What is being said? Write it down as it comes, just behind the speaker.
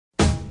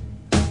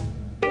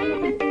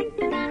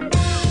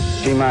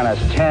T-minus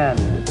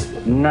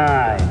 10,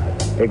 9,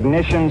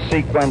 ignition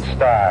sequence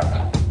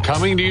starts.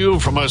 Coming to you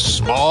from a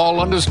small,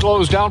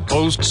 undisclosed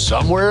outpost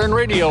somewhere in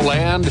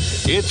Radioland,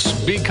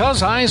 it's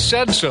Because I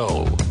Said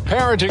So.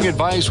 Parenting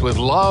advice with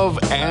love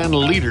and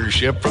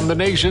leadership from the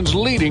nation's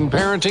leading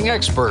parenting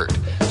expert.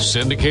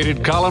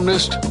 Syndicated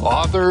columnist,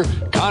 author,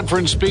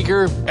 conference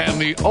speaker, and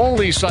the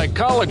only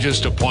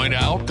psychologist to point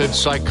out that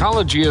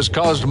psychology has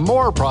caused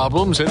more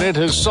problems than it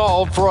has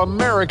solved for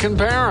American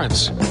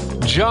parents.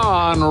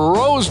 John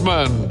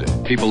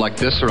Rosemond. People like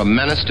this are a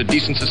menace to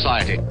decent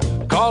society.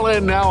 Call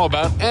in now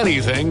about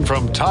anything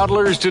from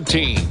toddlers to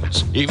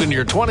teens, even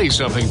your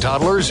 20-something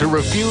toddlers who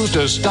refuse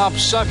to stop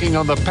sucking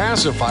on the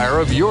pacifier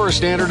of your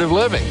standard of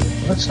living.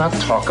 Let's not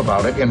talk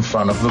about it in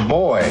front of the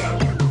boy.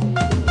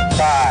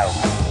 5,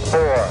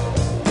 4,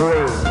 3,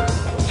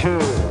 2,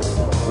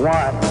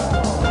 1,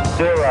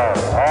 0.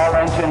 All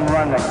engine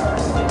running.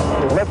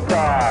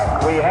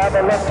 Liftoff. We have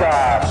a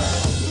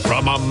liftoff.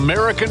 From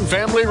American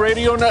Family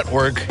Radio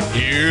Network,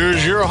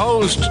 here's your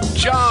host,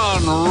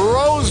 John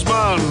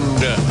Rosemond.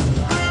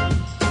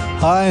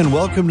 Hi, and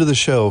welcome to the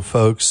show,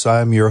 folks.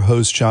 I'm your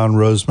host, John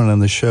Rosemond,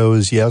 and the show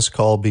is Yes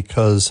Call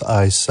Because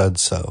I Said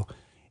So.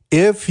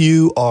 If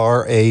you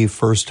are a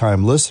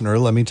first-time listener,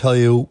 let me tell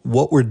you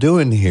what we're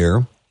doing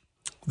here.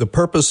 The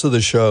purpose of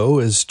the show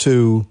is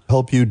to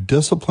help you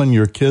discipline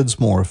your kids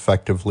more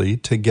effectively,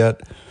 to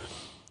get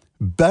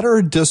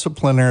better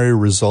disciplinary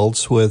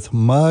results with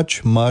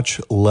much,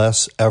 much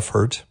less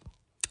effort,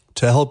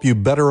 to help you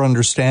better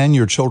understand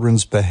your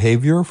children's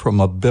behavior from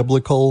a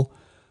biblical,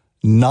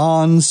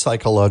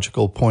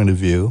 non-psychological point of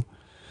view,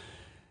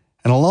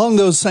 and along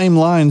those same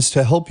lines,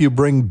 to help you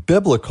bring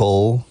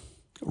biblical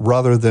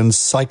rather than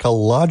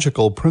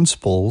psychological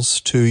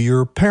principles to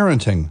your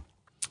parenting.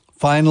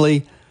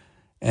 Finally,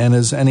 and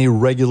as any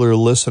regular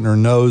listener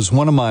knows,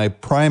 one of my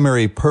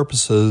primary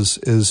purposes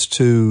is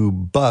to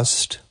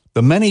bust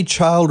the many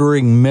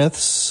child-rearing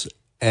myths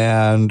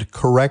and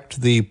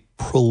correct the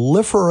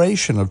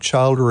proliferation of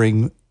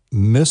child-rearing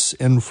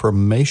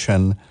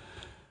misinformation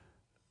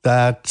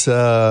that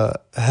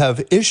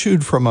have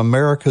issued from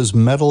America's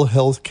mental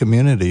health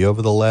community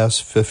over the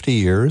last 50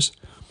 years.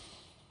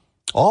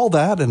 All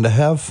that and to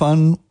have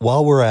fun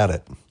while we're at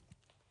it.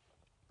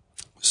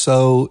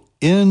 So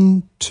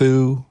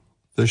into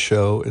the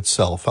show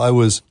itself. I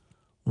was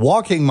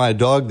walking my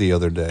dog the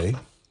other day.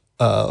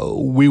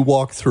 We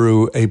walked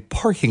through a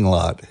parking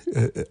lot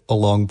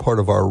along part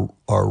of our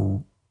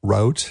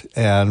route,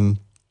 and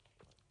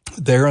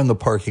there in the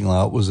parking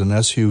lot was an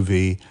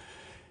SUV,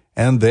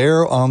 and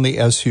there on the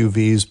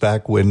SUV's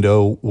back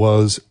window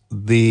was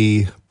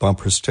the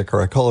bumper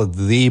sticker. I call it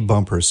the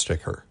bumper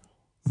sticker.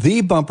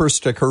 The bumper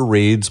sticker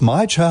reads,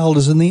 "My child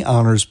is in the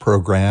honors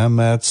program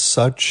at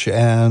such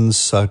and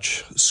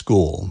such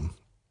school."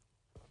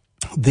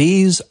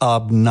 These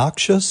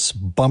obnoxious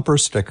bumper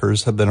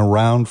stickers have been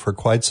around for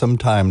quite some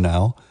time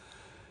now,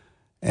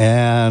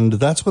 and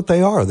that's what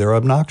they are. They're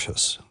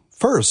obnoxious.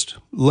 First,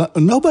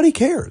 nobody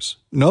cares.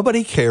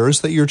 Nobody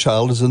cares that your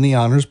child is in the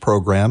honors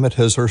program at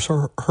his or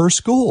her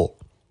school.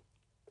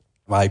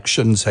 I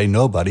shouldn't say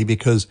nobody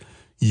because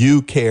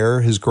you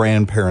care, his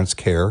grandparents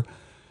care,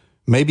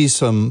 maybe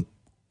some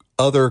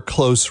other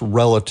close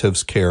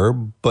relatives care,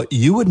 but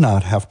you would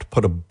not have to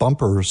put a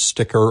bumper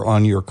sticker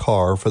on your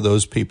car for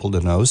those people to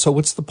know. So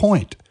what's the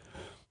point?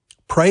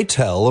 Pray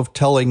tell of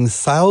telling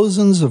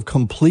thousands of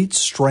complete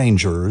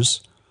strangers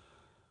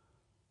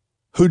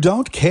who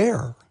don't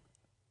care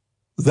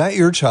that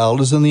your child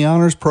is in the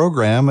honors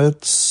program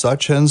at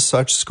such and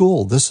such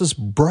school. This is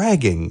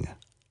bragging.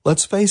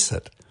 Let's face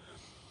it.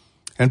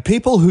 And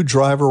people who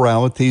drive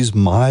around with these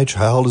 "my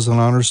child is an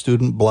honor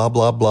student," blah,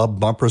 blah, blah,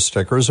 bumper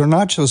stickers are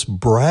not just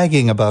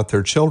bragging about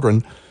their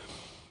children.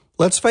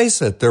 Let's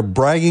face it, they're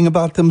bragging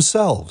about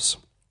themselves.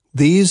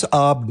 These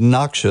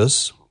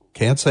obnoxious,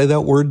 can't say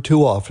that word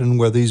too often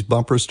where these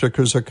bumper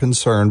stickers are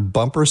concerned,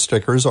 bumper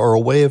stickers are a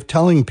way of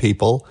telling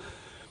people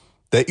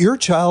that your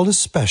child is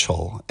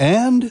special,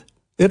 and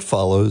it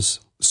follows,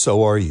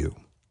 so are you.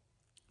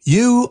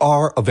 You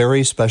are a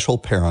very special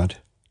parent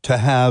to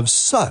have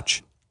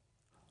such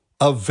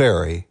a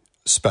very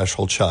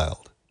special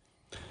child.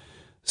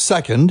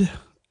 Second,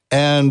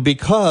 and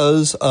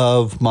because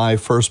of my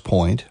first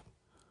point,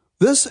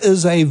 this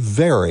is a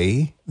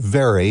very,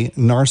 very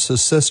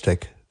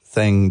narcissistic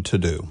thing to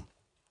do.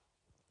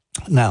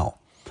 Now,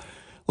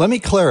 let me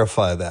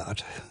clarify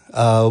that.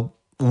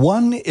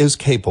 One is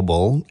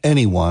capable,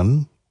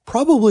 anyone,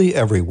 probably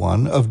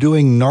everyone, of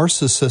doing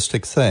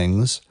narcissistic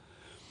things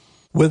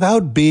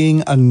without being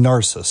a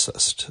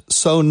narcissist.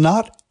 So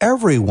not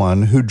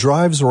everyone who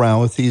drives around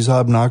with these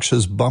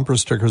obnoxious bumper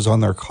stickers on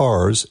their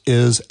cars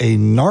is a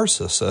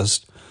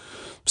narcissist.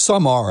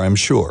 Some are, I'm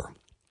sure.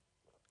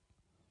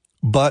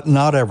 But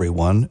not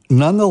everyone.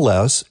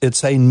 Nonetheless,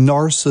 it's a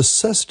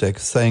narcissistic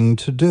thing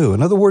to do.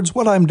 In other words,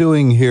 what I'm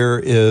doing here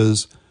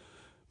is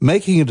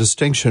making a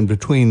distinction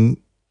between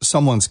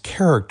someone's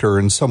character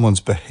and someone's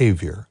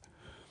behavior.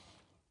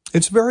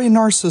 It's very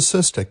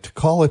narcissistic to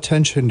call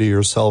attention to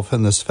yourself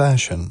in this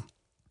fashion.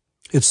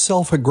 It's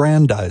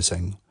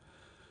self-aggrandizing.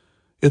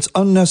 It's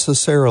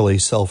unnecessarily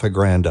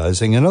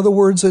self-aggrandizing. In other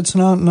words, it's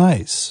not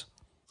nice.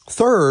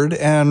 Third,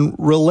 and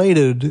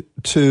related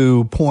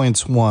to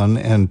points 1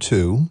 and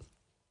 2,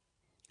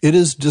 it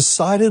is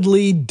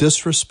decidedly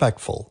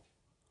disrespectful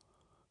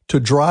to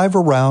drive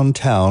around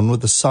town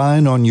with a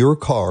sign on your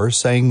car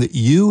saying that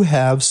you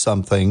have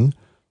something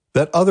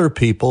that other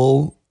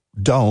people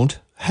don't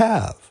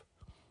have.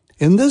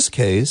 In this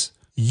case,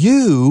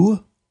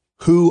 you,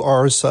 who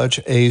are such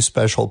a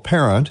special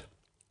parent,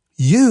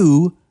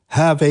 you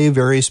have a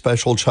very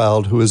special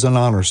child who is an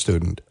honor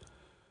student.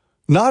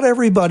 Not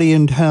everybody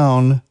in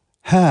town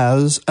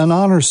has an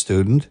honor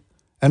student,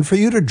 and for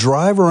you to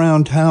drive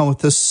around town with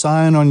this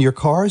sign on your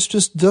car is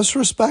just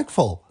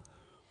disrespectful.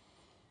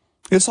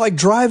 It's like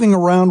driving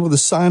around with a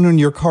sign on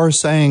your car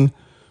saying,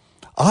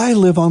 I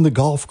live on the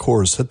golf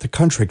course at the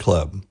country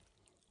club.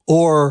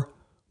 Or,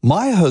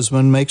 my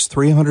husband makes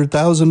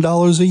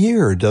 $300,000 a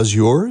year. Does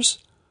yours?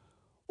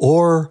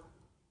 Or,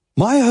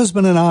 my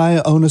husband and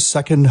I own a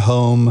second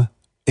home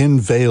in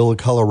Vail,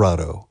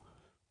 Colorado.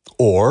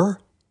 Or,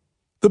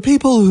 the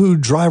people who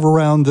drive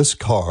around this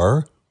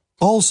car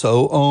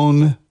also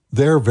own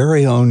their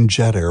very own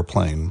jet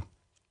airplane.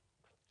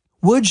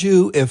 Would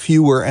you, if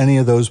you were any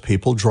of those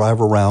people, drive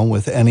around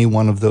with any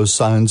one of those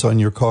signs on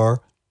your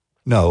car?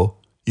 No,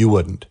 you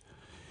wouldn't.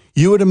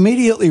 You would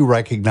immediately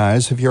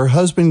recognize if your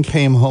husband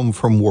came home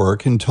from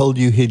work and told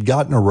you he'd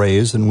gotten a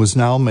raise and was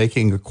now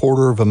making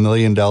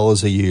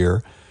 $250,000 a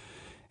year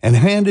and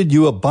handed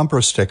you a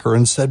bumper sticker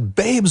and said,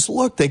 babes,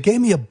 look, they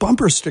gave me a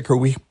bumper sticker.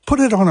 We put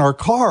it on our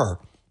car.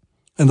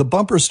 And the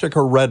bumper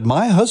sticker read,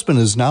 my husband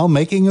is now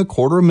making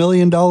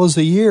 $250,000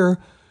 a year.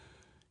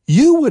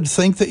 You would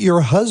think that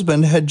your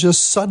husband had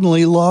just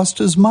suddenly lost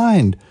his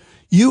mind.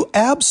 You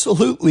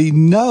absolutely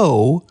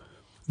know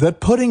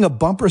that putting a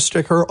bumper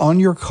sticker on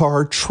your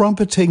car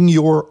trumpeting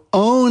your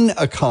own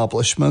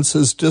accomplishments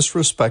is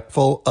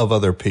disrespectful of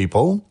other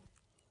people.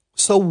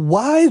 So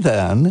why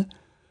then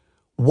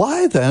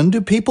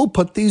do people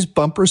put these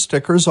bumper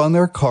stickers on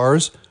their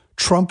cars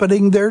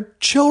trumpeting their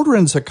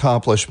children's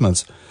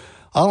accomplishments?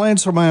 I'll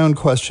answer my own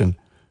question.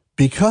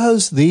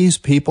 Because these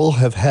people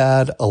have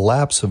had a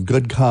lapse of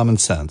good common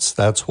sense,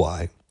 that's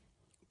why.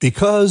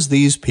 Because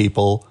these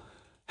people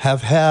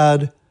have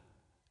had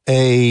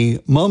a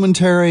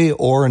momentary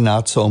or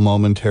not so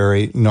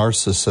momentary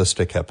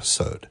narcissistic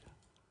episode.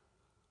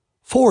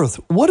 Fourth,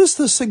 what is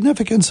the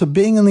significance of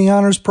being in the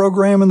honors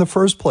program in the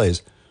first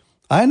place?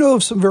 I know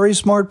of some very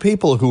smart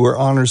people who are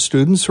honors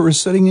students who are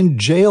sitting in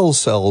jail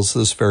cells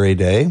this very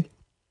day.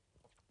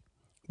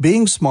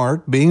 Being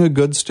smart, being a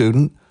good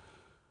student,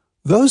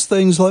 those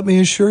things, let me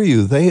assure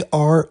you, they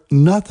are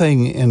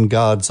nothing in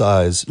God's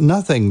eyes.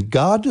 Nothing.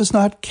 God does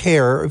not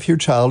care if your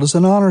child is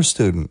an honor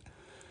student.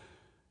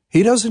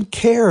 He doesn't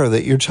care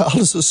that your child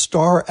is a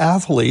star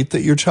athlete,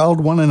 that your child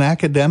won an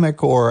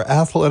academic or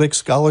athletic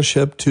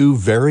scholarship to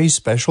very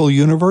special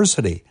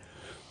university.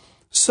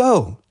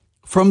 So,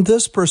 from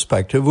this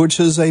perspective, which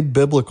is a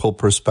biblical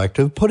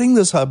perspective, putting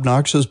this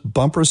obnoxious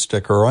bumper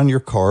sticker on your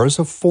car is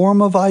a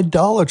form of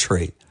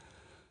idolatry.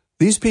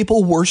 These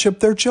people worship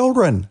their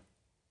children,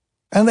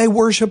 and they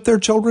worship their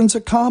children's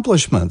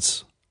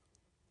accomplishments.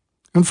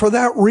 And for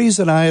that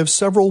reason, I have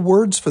several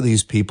words for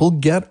these people.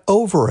 Get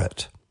over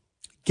it.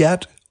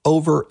 Get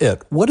over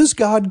it. What does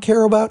God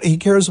care about? He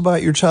cares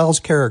about your child's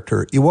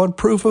character. You want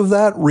proof of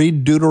that?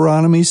 Read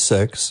Deuteronomy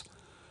 6,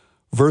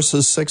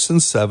 verses 6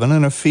 and 7,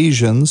 and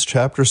Ephesians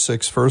chapter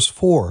 6, verse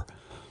 4.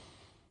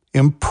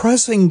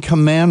 Impressing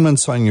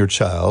commandments on your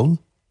child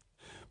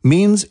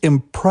means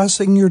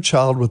impressing your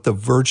child with the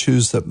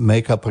virtues that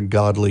make up a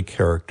godly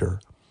character.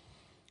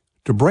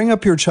 To bring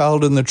up your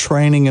child in the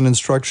training and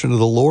instruction of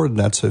the Lord, and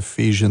that's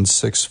Ephesians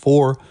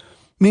 6:4,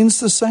 means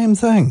the same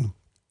thing.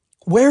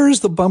 Where is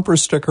the bumper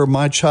sticker,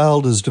 my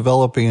child is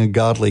developing a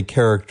godly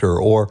character,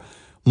 or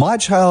my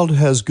child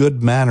has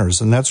good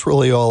manners, and that's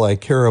really all I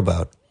care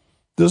about?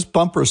 This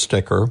bumper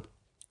sticker,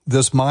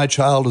 this my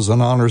child is an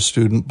honor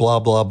student, blah,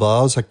 blah,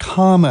 blah, is a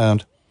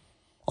comment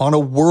on a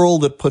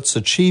world that puts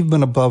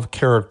achievement above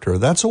character.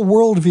 That's a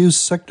worldview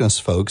sickness,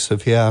 folks,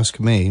 if you ask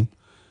me.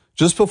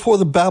 Just before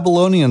the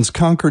Babylonians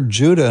conquered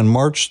Judah and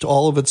marched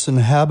all of its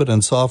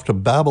inhabitants off to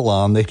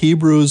Babylon, the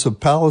Hebrews of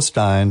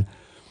Palestine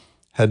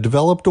had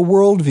developed a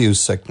worldview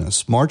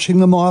sickness. Marching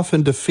them off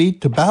in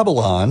defeat to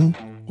Babylon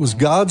was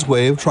God's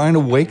way of trying to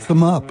wake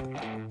them up.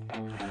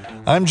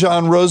 I'm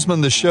John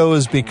Roseman. The show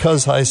is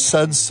Because I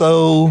Said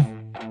So.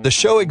 The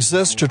show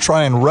exists to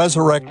try and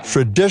resurrect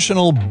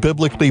traditional,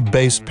 biblically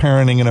based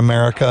parenting in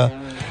America,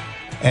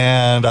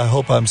 and I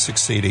hope I'm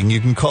succeeding. You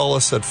can call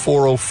us at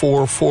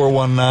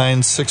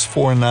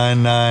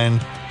 404-419-6499,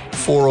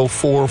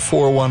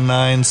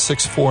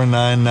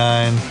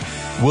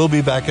 404-419-6499. We'll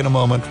be back in a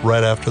moment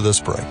right after this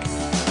break.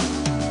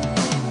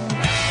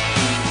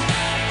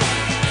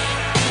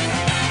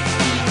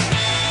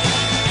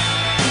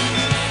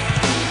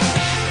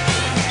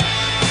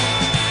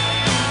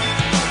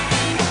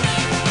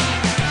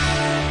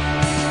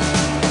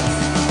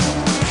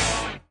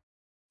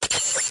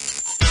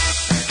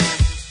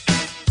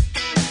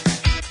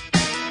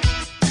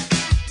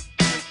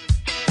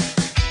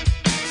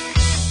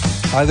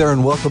 Hi there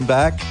and welcome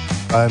back.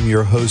 I'm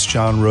your host,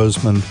 John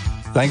Roseman.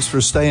 Thanks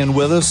for staying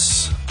with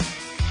us.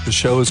 The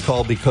show is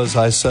called Because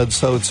I Said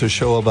So. It's a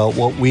show about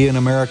what we in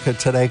America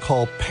today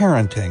call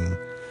parenting.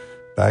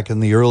 Back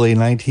in the early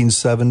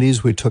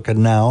 1970s, we took a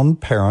noun,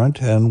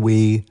 parent, and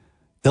we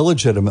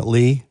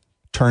illegitimately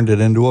turned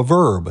it into a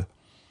verb.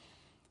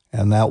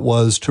 And that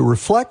was to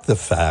reflect the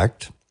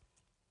fact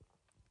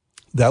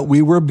that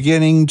we were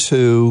beginning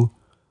to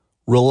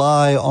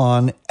rely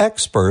on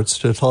experts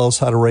to tell us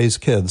how to raise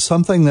kids,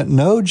 something that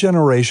no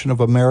generation of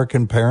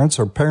American parents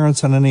or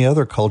parents in any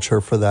other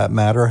culture for that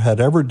matter had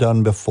ever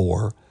done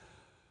before.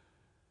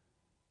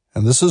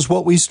 And this is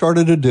what we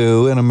started to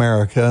do in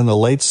America in the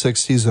late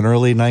 60s and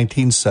early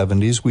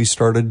 1970s. We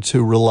started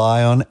to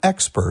rely on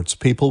experts,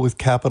 people with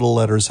capital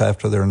letters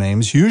after their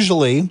names,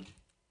 usually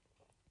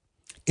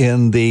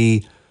in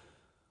the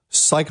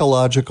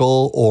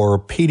psychological or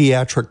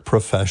pediatric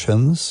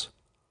professions,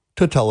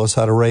 to tell us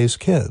how to raise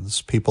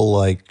kids. People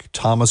like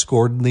Thomas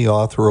Gordon, the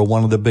author of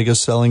one of the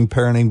biggest selling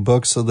parenting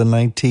books of the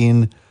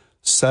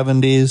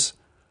 1970s,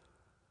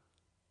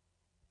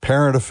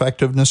 Parent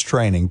Effectiveness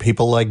Training.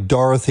 People like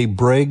Dorothy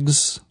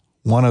Briggs,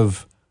 one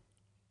of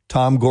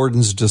Tom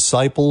Gordon's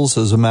disciples,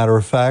 as a matter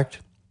of fact,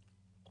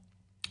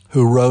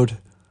 who wrote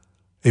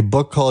a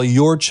book called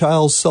Your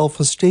Child's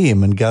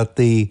Self-Esteem and got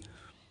the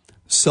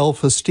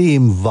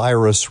self-esteem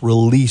virus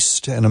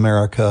released in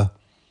America.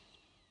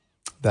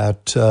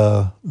 That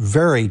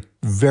very,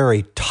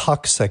 very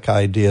toxic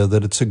idea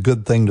that it's a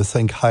good thing to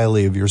think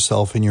highly of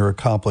yourself and your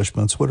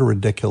accomplishments. What a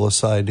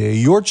ridiculous idea.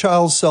 Your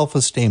Child's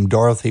Self-Esteem,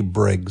 Dorothy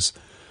Briggs,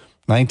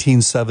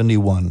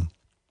 1971.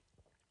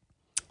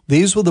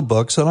 These were the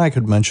books, and I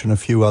could mention a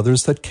few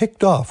others, that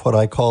kicked off what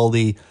I call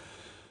the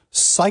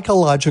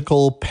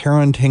psychological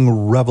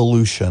parenting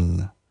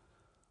revolution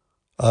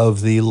of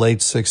the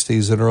late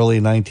 60s and early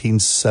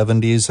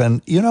 1970s.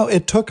 And, you know,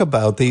 it took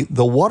about the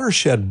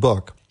watershed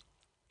book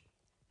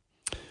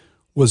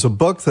was a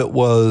book that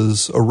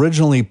was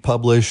originally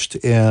published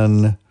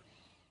in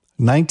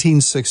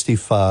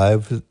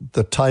 1965.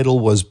 The title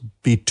was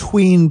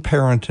Between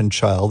Parent and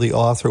Child. The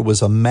author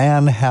was a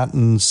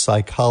Manhattan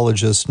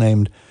psychologist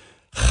named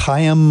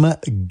Chaim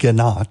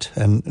Ginott.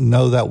 And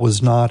no, that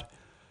was not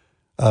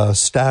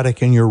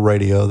static in your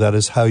radio. That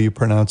is how you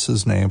pronounce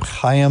his name,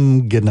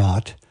 Chaim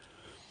Ginott.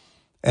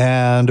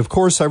 And, of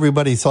course,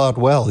 everybody thought,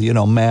 well, you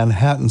know,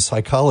 Manhattan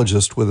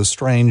psychologist with a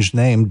strange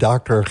name,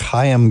 Dr.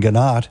 Chaim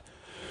Ginott,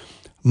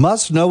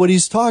 must know what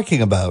he's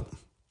talking about.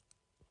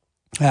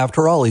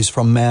 After all, he's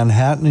from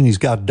Manhattan, and he's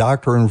got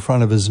doctor in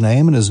front of his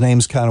name, and his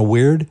name's kind of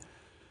weird,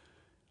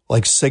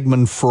 like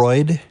Sigmund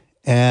Freud.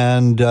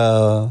 And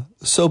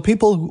so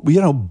people,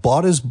 you know,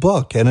 bought his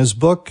book, and his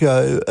book,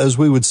 as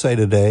we would say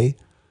today,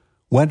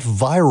 went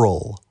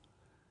viral.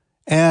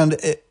 And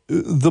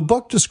the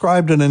book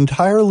described an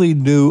entirely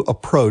new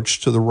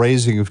approach to the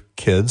raising of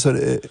kids,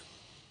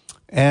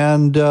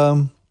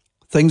 and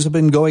things have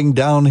been going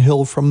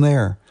downhill from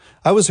there.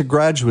 I was a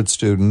graduate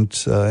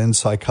student in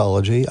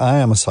psychology. I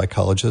am a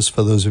psychologist,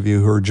 for those of you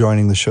who are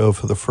joining the show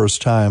for the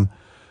first time.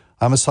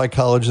 I'm a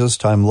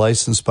psychologist. I'm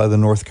licensed by the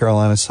North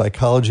Carolina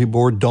Psychology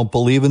Board. Don't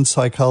believe in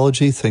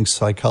psychology. Think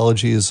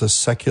psychology is a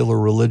secular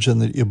religion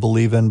that you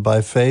believe in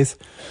by faith.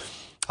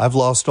 I've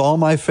lost all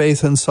my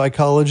faith in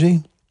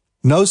psychology.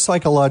 No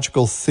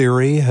psychological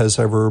theory has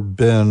ever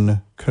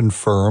been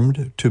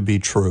confirmed to be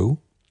true.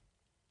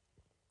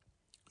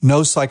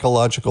 No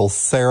psychological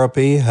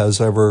therapy has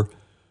ever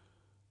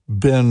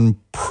been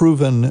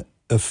proven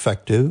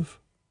effective.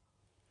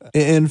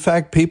 In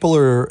fact, people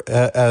are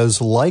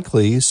as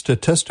likely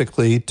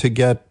statistically to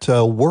get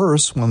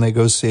worse when they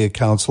go see a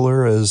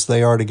counselor as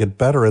they are to get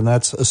better. And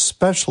that's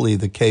especially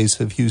the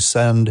case if you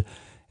send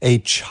a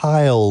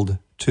child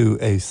to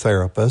a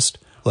therapist,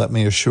 let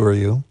me assure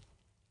you.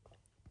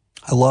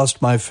 I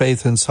lost my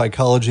faith in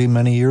psychology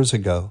many years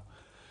ago.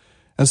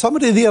 And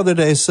somebody the other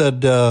day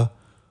said,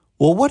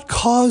 well, what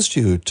caused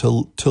you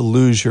to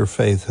lose your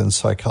faith in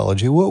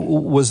psychology?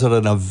 Was it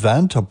an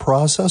event, a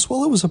process?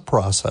 Well, it was a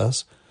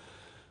process.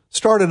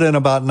 Started in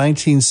about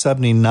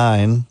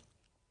 1979.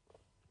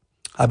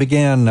 I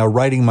began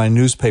writing my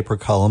newspaper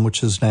column,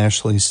 which is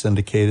nationally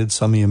syndicated.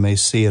 Some of you may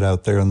see it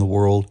out there in the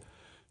world.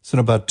 It's in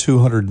about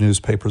 200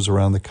 newspapers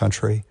around the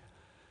country.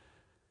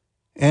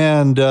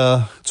 And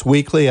it's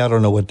weekly. I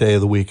don't know what day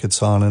of the week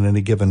it's on in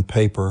any given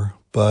paper,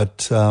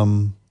 but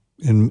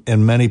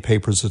in many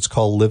papers, it's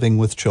called Living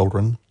with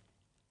Children.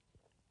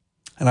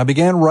 And I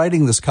began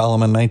writing this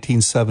column in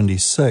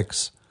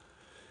 1976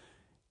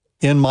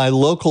 in my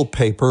local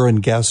paper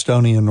in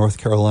Gastonia, North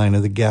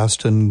Carolina, the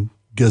Gaston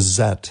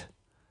Gazette.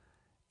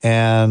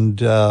 And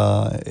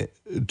 2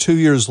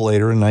 years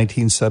later, in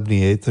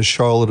 1978, the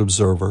Charlotte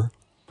Observer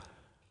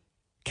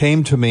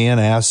came to me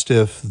and asked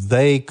if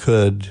they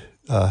could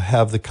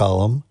have the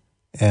column,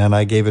 and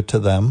I gave it to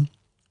them.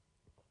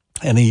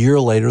 And a year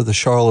later, the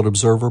Charlotte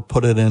Observer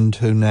put it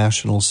into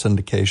national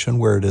syndication,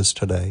 where it is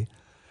today.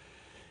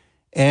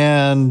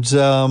 And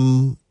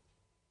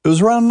it was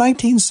around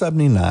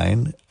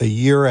 1979, a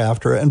year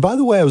after. And by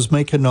the way, I was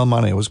making no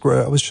money. I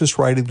was just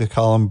writing the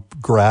column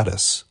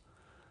gratis.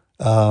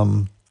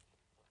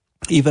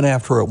 even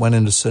after it went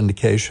into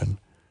syndication.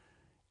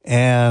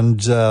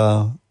 And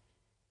about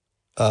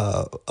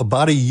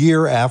a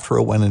year after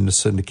it went into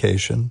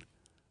syndication,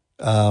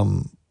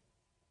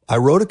 I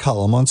wrote a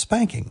column on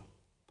spanking.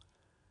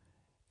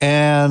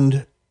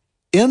 And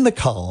in the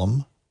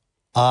column,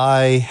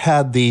 I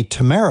had the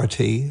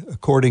temerity,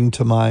 according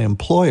to my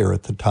employer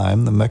at the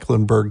time, the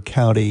Mecklenburg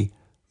County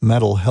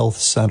Mental Health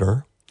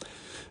Center,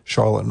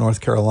 Charlotte, North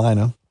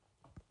Carolina,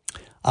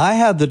 I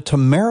had the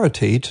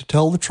temerity to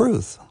tell the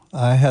truth.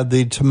 I had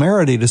the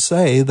temerity to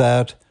say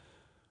that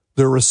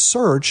the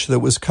research that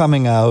was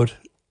coming out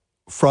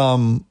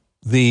from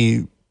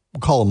the,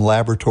 call them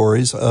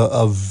laboratories,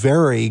 of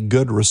very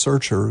good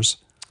researchers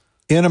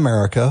in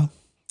America,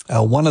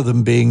 one of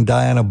them being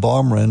Diana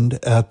Baumrind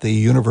at the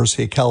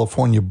University of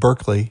California,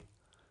 Berkeley,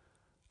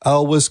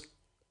 was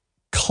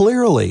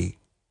clearly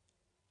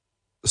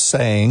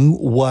saying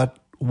what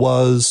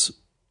was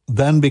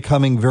then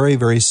becoming very,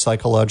 very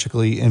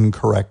psychologically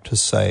incorrect to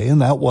say,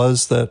 and that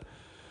was that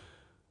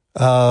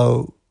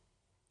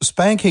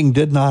spanking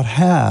did not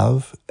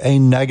have a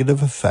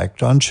negative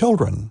effect on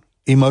children,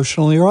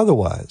 emotionally or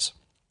otherwise,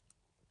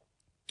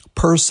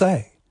 per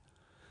se.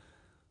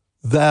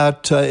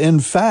 That, in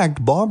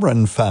fact,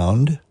 Baumrind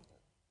found,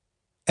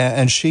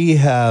 and she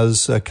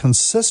has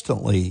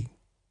consistently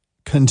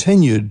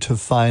continued to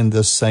find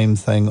this same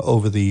thing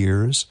over the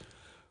years.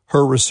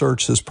 Her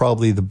research is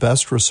probably the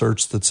best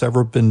research that's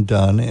ever been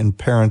done in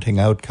parenting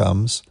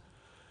outcomes.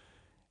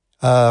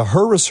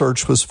 Her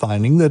research was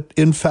finding that,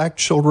 in fact,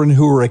 children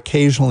who were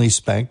occasionally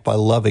spanked by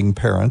loving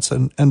parents,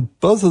 and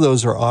both of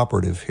those are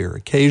operative here,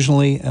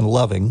 occasionally and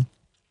loving,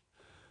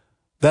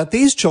 that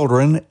these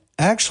children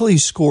actually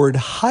scored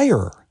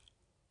higher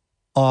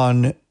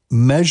on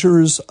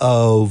measures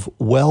of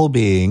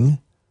well-being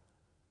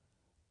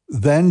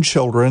than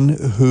children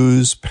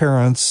whose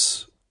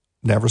parents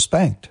never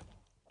spanked.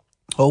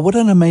 Oh, what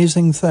an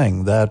amazing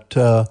thing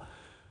that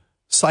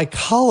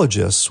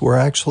psychologists were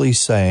actually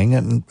saying,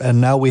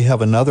 and now we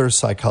have another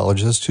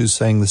psychologist who's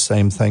saying the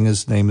same thing.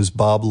 His name is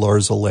Bob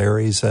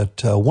Larzolere. He's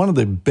at one of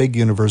the big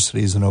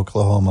universities in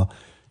Oklahoma.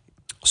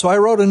 So I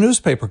wrote a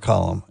newspaper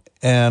column,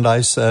 and I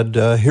said,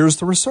 here's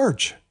the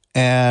research.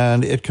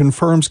 And it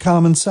confirms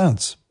common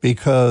sense,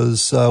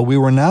 because we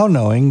were now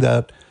knowing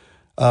that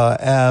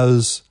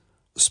as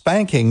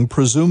spanking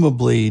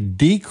presumably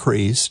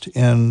decreased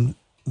in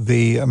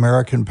the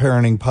American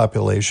parenting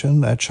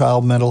population, that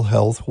child mental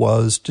health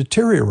was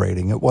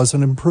deteriorating. It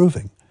wasn't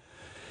improving.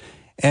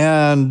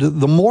 And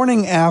the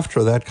morning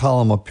after that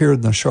column appeared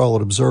in the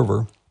Charlotte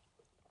Observer,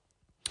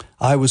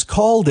 I was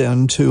called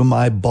into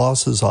my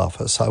boss's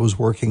office. I was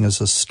working as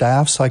a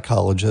staff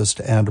psychologist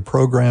and a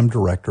program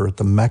director at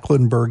the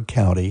Mecklenburg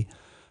County,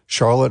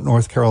 Charlotte,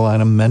 North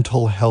Carolina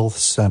Mental Health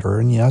Center.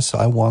 And yes,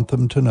 I want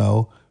them to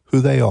know who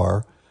they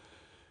are.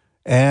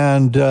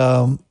 And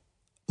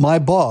my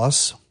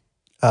boss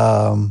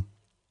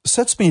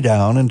sits me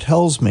down and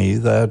tells me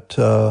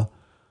that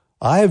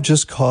I have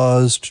just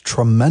caused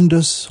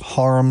tremendous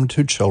harm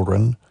to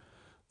children,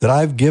 that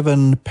I've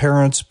given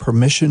parents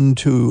permission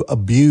to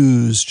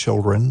abuse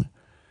children,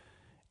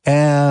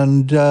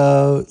 and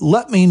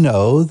let me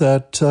know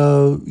that,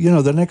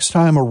 the next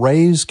time a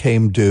raise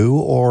came due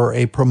or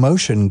a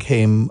promotion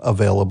came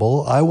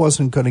available, I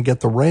wasn't going to get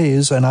the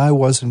raise and I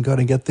wasn't going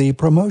to get the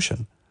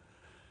promotion.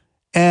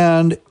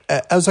 And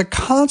as a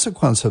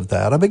consequence of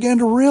that, I began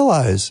to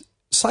realize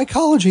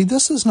psychology,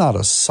 this is not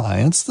a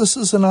science, this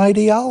is an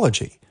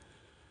ideology.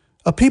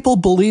 People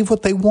believe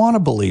what they want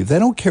to believe. They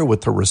don't care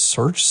what the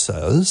research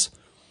says.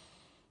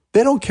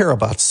 They don't care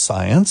about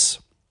science.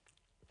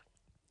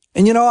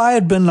 And, I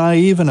had been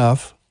naive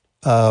enough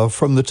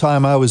from the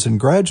time I was in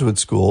graduate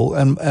school,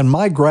 and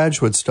my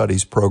graduate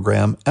studies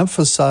program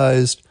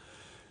emphasized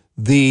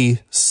the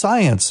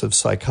science of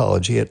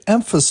psychology. It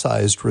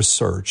emphasized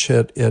research.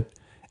 It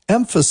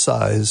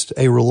emphasized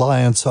a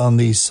reliance on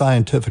the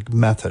scientific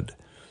method.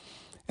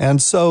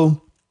 And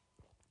so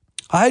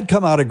I had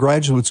come out of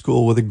graduate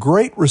school with a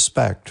great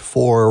respect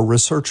for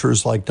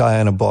researchers like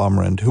Diana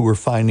Baumrind, who were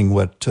finding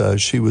what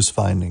she was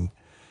finding.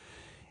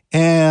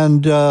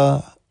 And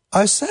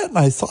I sat and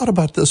I thought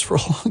about this for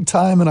a long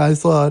time, and I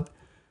thought,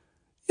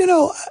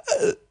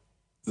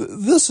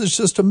 this is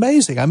just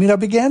amazing. I mean, I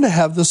began to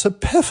have this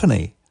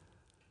epiphany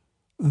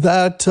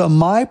that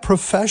my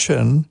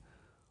profession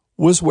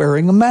was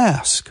wearing a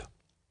mask.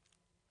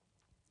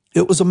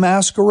 It was a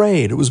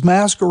masquerade. It was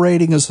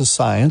masquerading as a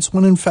science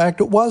when, in fact,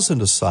 it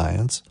wasn't a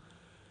science.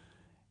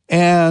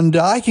 And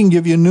I can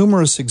give you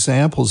numerous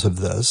examples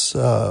of this.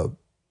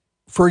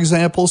 For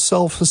example,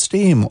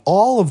 self-esteem.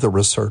 All of the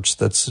research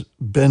that's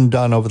been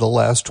done over the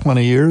last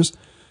 20 years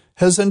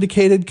has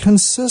indicated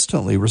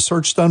consistently,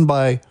 research done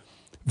by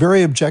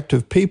very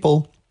objective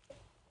people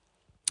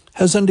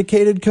has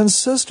indicated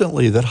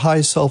consistently that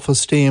high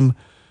self-esteem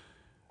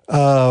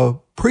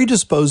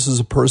predisposes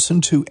a person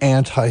to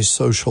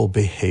antisocial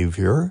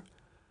behavior.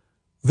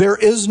 There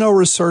is no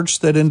research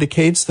that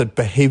indicates that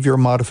behavior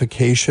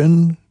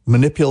modification,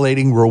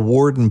 manipulating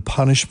reward and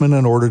punishment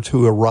in order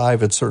to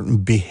arrive at certain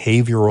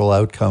behavioral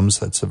outcomes,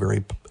 that's a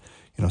very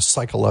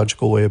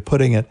psychological way of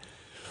putting it,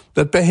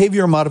 that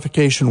behavior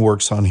modification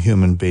works on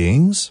human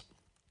beings.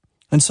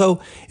 And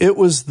so it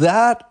was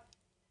that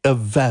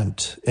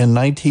event in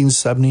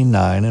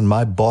 1979 in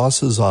my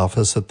boss's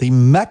office at the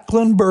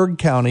Mecklenburg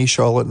County,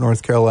 Charlotte,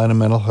 North Carolina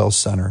Mental Health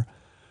Center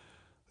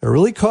that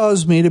really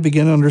caused me to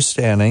begin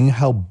understanding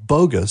how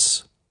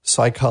bogus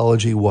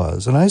psychology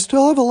was. And I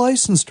still have a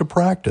license to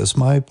practice.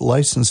 My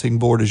licensing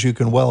board, as you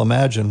can well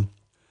imagine,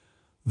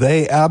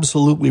 they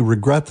absolutely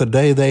regret the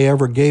day they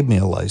ever gave me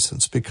a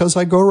license, because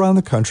I go around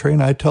the country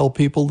and I tell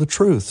people the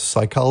truth.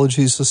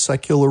 Psychology is a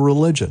secular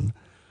religion.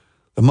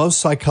 The most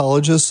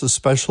psychologists,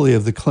 especially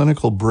of the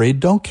clinical breed,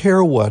 don't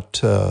care what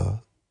the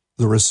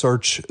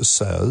research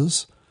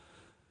says,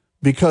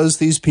 because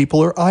these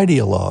people are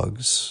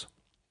ideologues.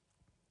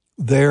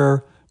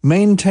 They're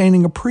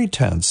maintaining a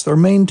pretense. They're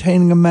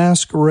maintaining a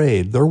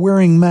masquerade. They're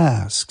wearing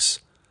masks.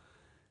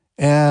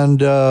 And,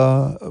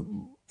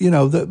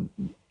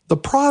 the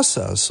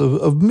process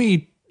of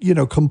me,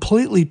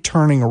 completely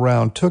turning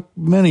around took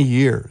many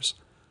years.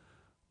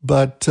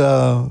 But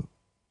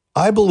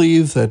I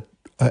believe that,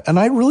 and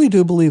I really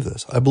do believe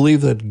this, I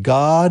believe that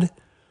God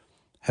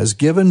has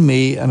given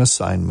me an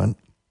assignment,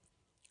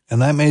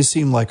 and that may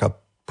seem like a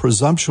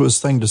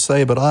presumptuous thing to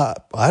say, but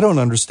I don't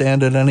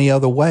understand it any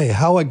other way.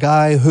 How a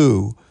guy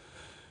who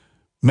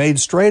made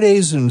straight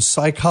A's in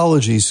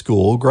psychology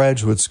school,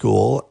 graduate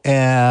school,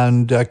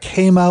 and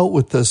came out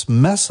with this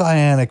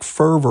messianic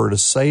fervor to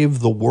save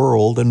the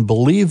world and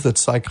believed that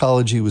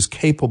psychology was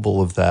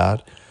capable of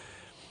that,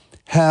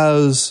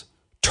 has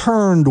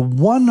turned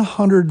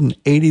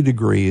 180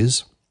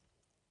 degrees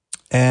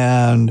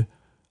and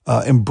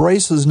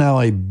embraces now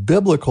a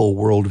biblical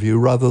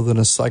worldview rather than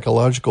a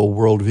psychological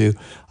worldview.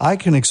 I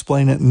can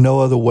explain it no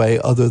other way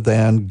other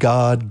than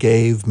God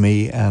gave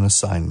me an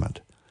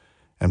assignment.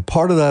 And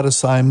part of that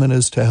assignment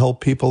is to help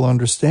people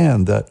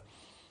understand that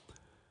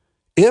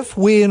if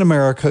we in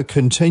America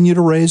continue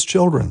to raise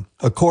children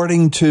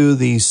according to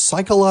the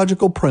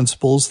psychological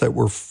principles that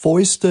were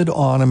foisted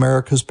on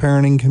America's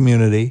parenting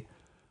community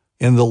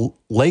in the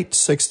late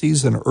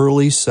 60s and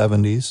early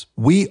 70s,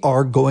 we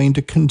are going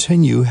to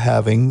continue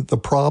having the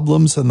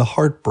problems and the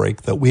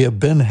heartbreak that we have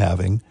been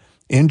having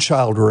in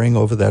child rearing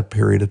over that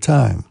period of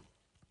time.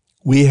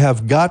 We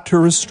have got to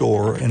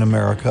restore in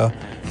America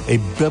a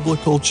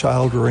biblical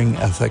child rearing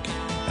ethic,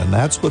 and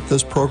that's what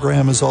this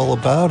program is all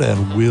about,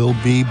 and we'll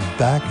be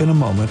back in a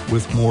moment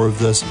with more of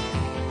this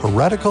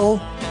heretical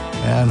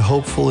and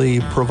hopefully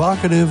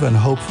provocative and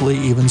hopefully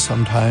even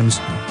sometimes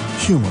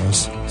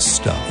humorous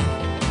stuff.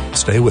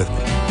 Stay with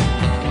me.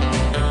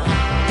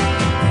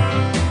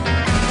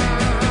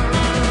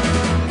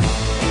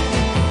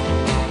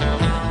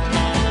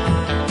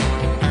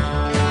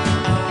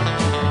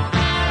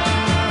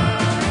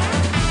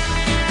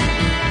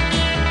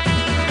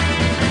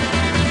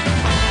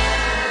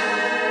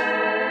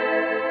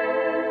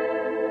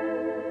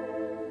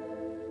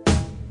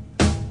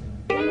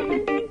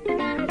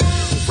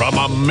 From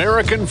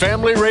American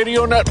Family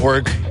Radio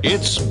Network,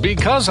 it's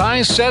Because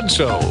I Said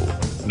So.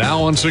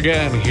 Now, once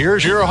again,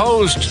 here's your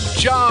host,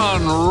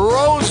 John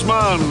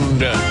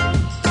Rosemond.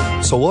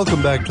 So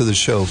welcome back to the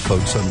show,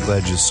 folks. I'm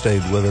glad you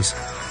stayed with us.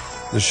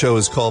 The show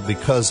is called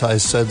Because I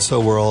Said So.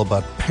 We're all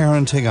about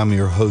parenting. I'm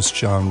your host,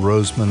 John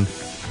Rosemond.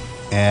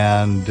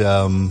 And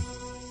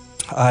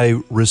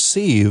I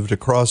received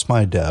across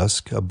my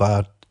desk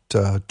about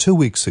 2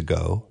 weeks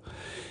ago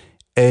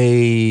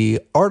a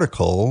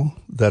article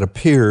that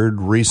appeared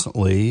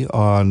recently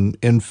on,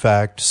 in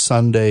fact,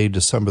 Sunday,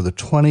 December the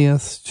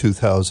 20th,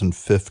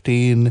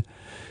 2015,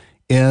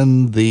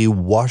 in the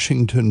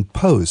Washington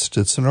Post.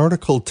 It's an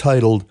article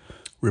titled,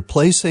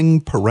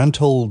 Replacing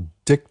Parental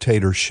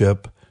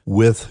Dictatorship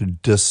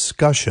with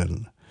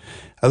Discussion.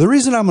 Now, the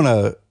reason I'm going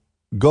to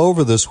go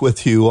over this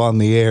with you on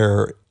the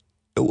air,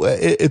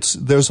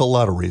 there's a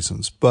lot of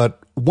reasons,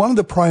 but one of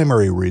the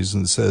primary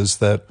reasons is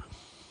that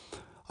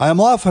I am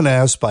often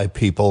asked by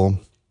people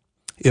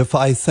if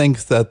I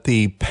think that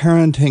the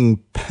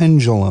parenting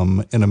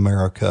pendulum in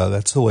America,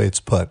 that's the way it's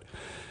put,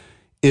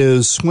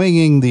 is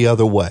swinging the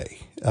other way.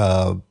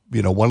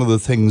 One of the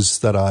themes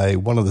that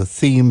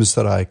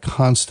I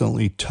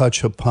constantly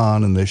touch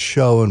upon in this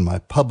show, in my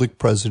public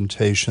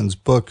presentations,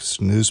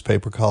 books,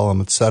 newspaper column,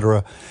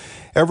 etc.,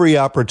 every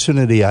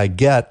opportunity I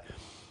get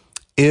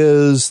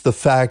is the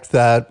fact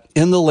that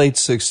in the late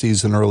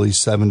 60s and early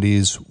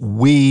 70s,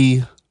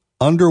 we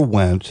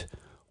underwent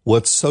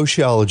what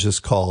sociologists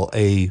call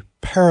a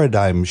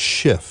paradigm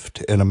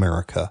shift in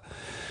America.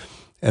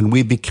 And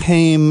we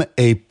became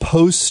a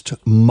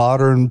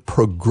postmodern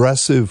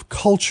progressive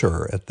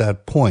culture at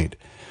that point.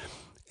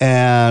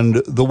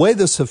 And the way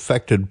this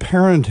affected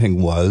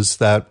parenting was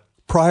that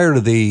prior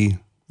to the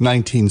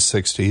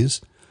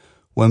 1960s,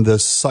 when the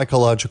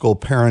psychological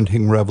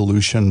parenting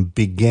revolution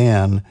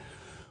began,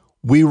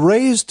 we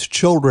raised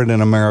children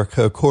in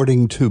America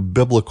according to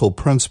biblical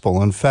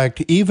principle. In fact,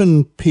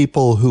 even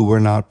people who were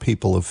not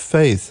people of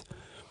faith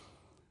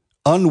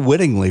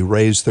unwittingly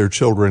raised their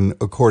children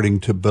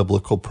according to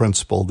biblical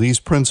principle. These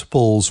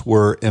principles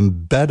were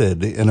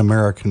embedded in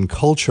American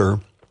culture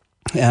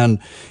And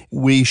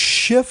we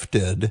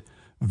shifted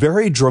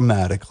very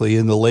dramatically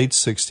in the late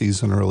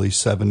 60s and early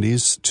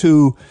 70s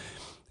to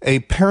a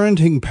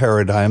parenting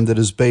paradigm that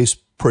is based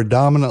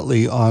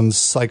predominantly on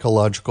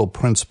psychological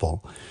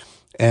principle.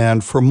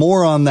 And for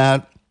more on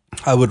that,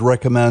 I would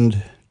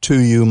recommend to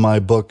you my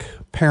book,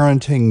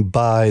 Parenting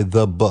by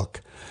the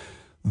Book.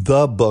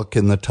 The book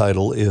in the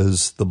title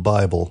is the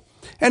Bible.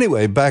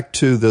 Anyway, back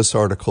to this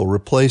article,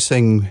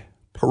 Replacing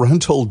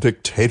Parental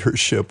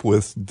Dictatorship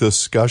with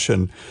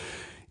Discussion.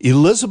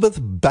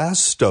 Elizabeth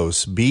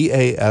Bastos,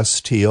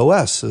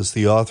 Bastos, is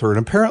the author, and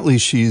apparently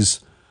she's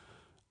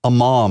a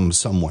mom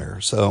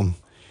somewhere. So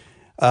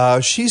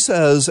she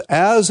says,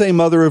 as a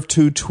mother of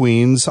two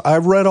tweens,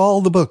 I've read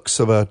all the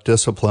books about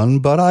discipline,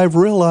 but I've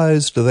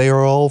realized they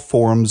are all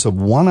forms of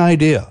one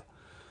idea,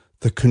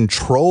 the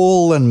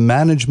control and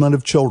management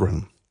of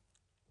children.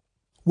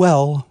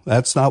 Well,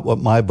 that's not what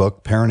my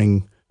book,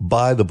 Parenting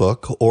by the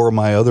Book, or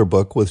my other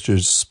book, which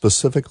is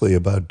specifically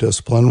about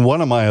discipline.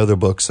 One of my other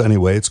books,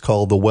 anyway, it's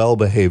called The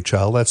Well-Behaved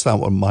Child. That's not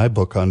what my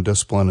book on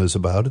discipline is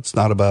about. It's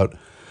not about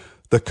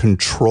the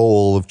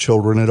control of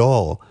children at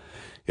all.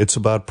 It's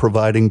about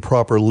providing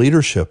proper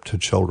leadership to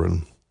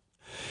children.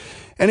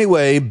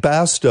 Anyway,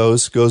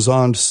 Bastos goes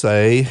on to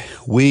say,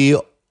 we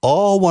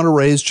all want to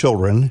raise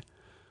children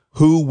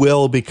who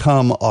will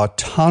become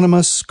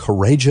autonomous,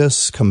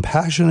 courageous,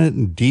 compassionate,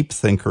 and deep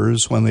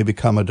thinkers when they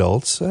become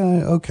adults.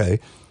 Okay.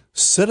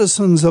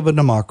 Citizens of a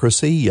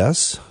democracy,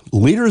 yes.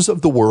 Leaders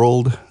of the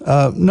world,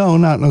 no,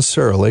 not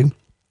necessarily.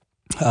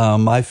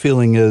 My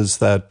feeling is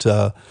that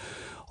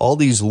all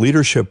these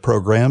leadership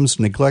programs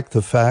neglect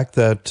the fact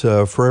that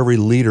for every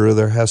leader,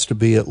 there has to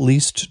be at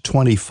least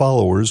 20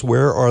 followers.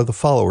 Where are the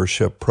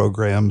followership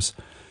programs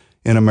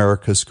in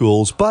America's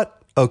schools?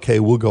 But, okay,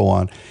 we'll go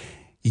on.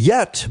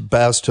 Yet,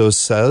 Bastos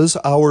says,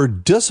 our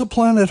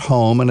discipline at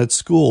home and at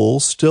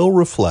school still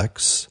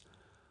reflects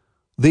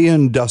the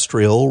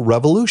Industrial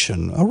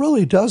Revolution. Oh,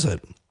 really, does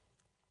it?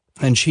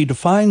 And she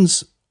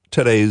defines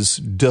today's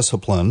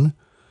discipline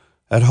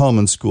at home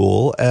and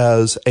school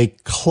as a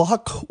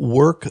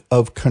clockwork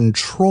of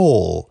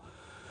control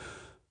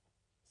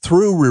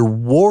through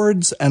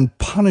rewards and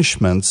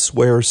punishments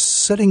where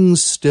sitting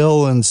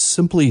still and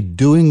simply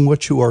doing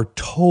what you are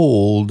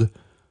told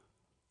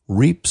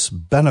reaps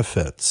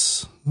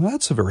benefits.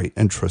 That's a very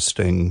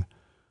interesting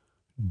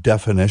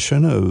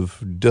definition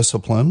of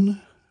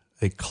discipline.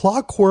 A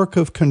clockwork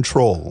of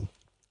control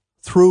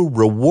through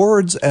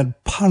rewards and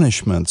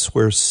punishments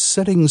where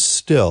sitting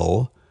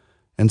still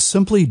and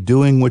simply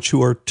doing what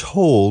you are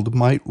told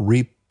might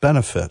reap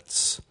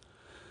benefits.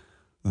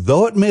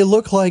 Though it may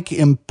look like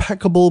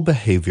impeccable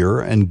behavior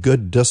and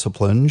good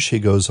discipline, she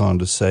goes on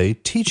to say,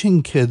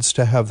 teaching kids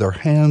to have their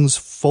hands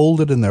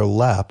folded in their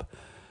lap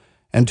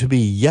and to be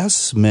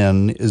yes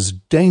men is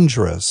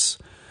dangerous.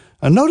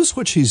 And notice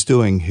what she's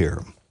doing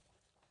here.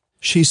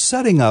 She's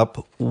setting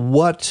up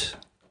what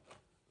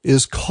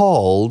is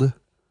called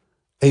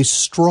a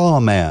straw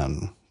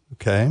man,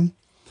 okay?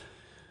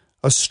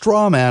 A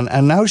straw man,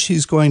 and now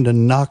she's going to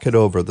knock it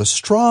over. The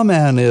straw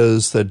man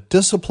is that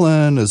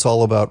discipline is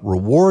all about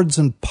rewards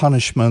and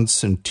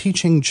punishments and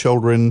teaching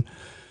children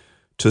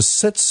to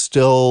sit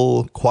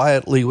still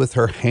quietly with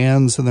their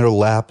hands in their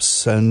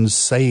laps and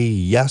say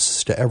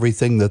yes to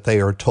everything that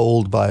they are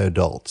told by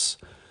adults.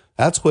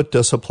 That's what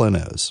discipline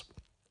is.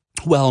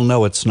 Well,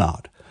 no, it's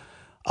not.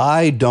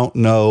 I don't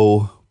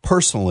know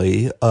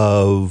personally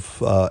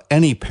of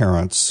any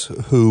parents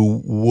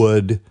who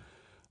would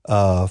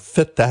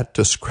fit that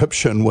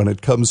description when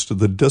it comes to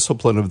the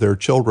discipline of their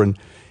children.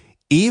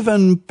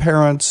 Even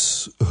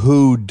parents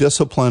who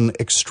discipline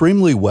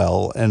extremely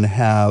well and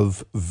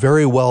have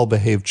very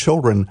well-behaved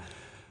children,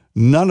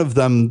 none of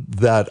them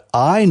that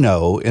I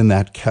know in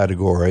that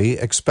category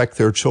expect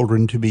their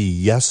children to be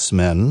yes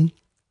men.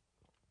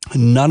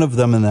 None of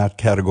them in that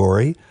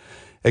category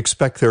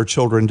expect their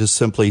children to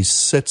simply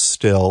sit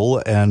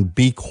still and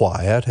be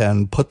quiet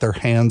and put their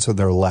hands in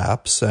their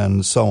laps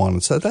and so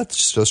on. So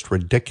that's just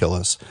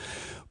ridiculous.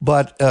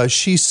 But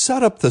she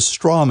set up the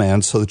straw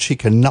man so that she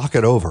can knock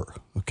it over,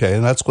 okay?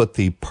 And that's what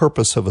the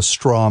purpose of a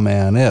straw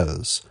man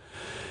is.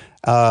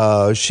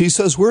 She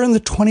says, we're in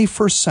the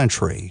 21st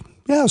century.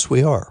 Yes,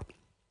 we are.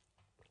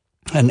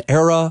 An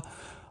era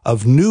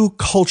of new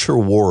culture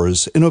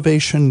wars,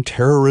 innovation,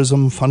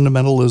 terrorism,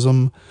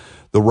 fundamentalism,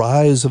 the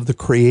rise of the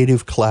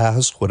creative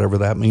class, whatever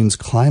that means,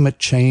 climate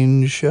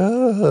change,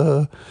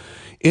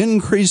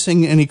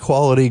 increasing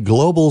inequality,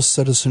 global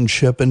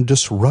citizenship, and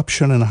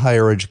disruption in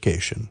higher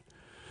education.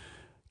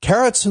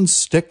 Carrots and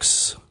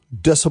sticks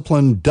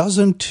discipline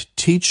doesn't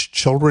teach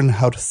children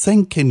how to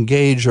think,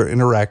 engage, or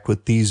interact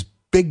with these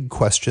big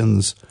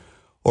questions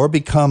or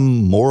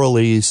become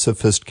morally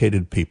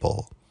sophisticated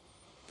people.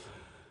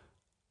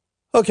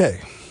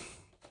 Okay.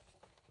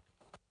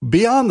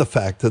 Beyond the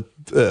fact that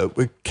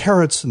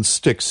carrots and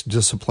sticks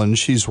discipline,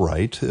 she's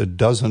right, it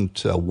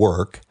doesn't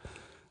work.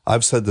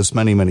 I've said this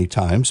many, many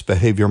times.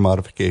 Behavior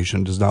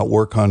modification does not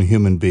work on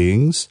human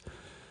beings.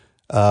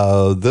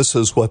 This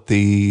is what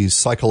the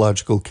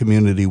psychological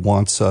community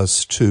wants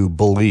us to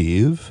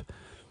believe,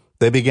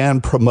 They began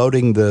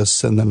promoting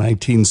this in the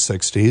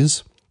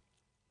 1960s,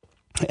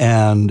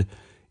 and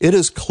it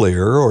is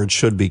clear, or it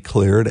should be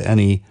clear to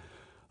any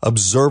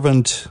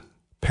observant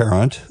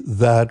parent,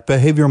 that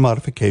behavior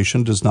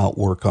modification does not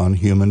work on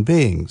human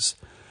beings,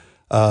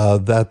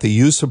 that the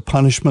use of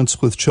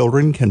punishments with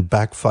children can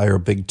backfire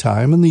big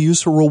time, and the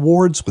use of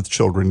rewards with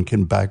children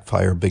can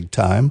backfire big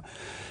time.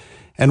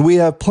 And we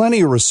have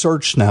plenty of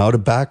research now to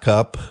back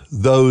up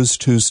those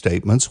two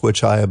statements,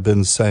 which I have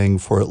been saying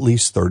for at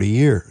least 30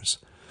 years.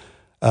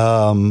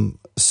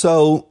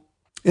 So,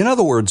 in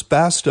other words,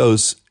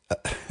 Bastos,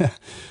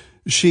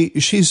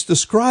 she's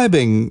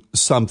describing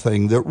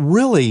something that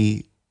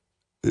really,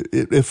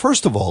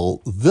 first of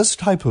all, this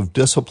type of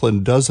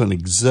discipline doesn't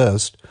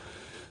exist.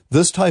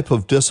 This type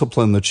of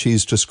discipline that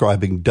she's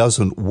describing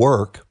doesn't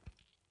work.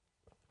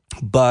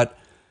 But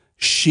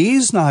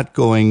she's not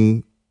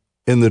going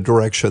in the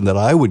direction that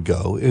I would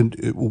go,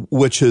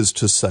 which is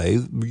to say,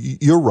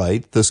 you're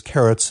right, this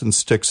carrots and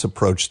sticks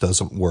approach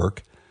doesn't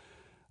work.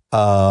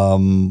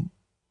 But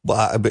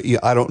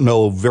I don't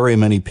know very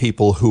many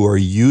people who are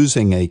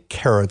using a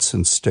carrots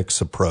and sticks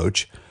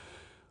approach.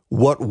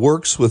 What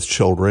works with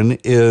children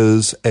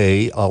is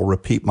I'll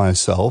repeat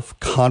myself,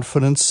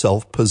 confident,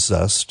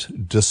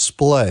 self-possessed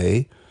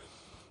display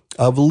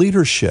of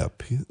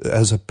leadership.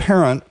 As a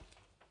parent,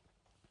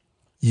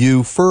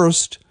 you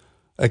first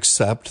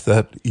accept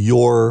that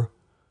your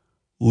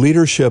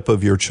leadership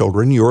of your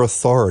children, your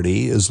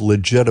authority, is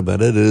legitimate.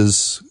 It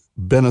has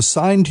been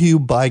assigned to you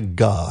by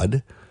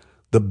God,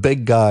 the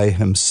big guy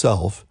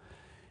himself,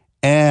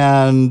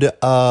 and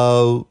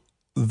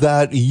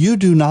that you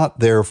do not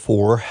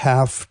therefore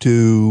have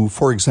to,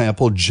 for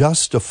example,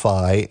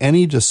 justify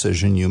any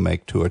decision you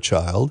make to a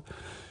child.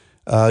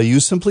 You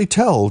simply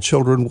tell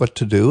children what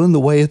to do and the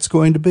way it's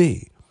going to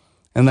be,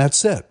 and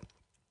that's it.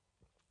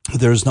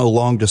 There's no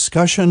long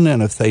discussion,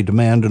 and if they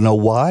demand to know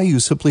why, you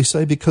simply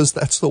say, because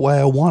that's the way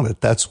I want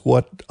it. That's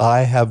what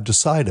I have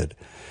decided.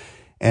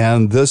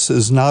 And this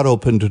is not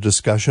open to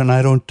discussion.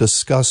 I don't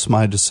discuss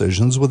my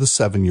decisions with a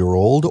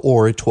 7-year-old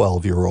or a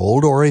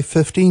 12-year-old or a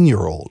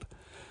 15-year-old.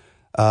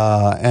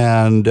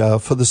 And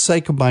for the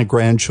sake of my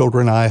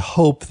grandchildren, I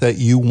hope that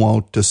you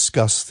won't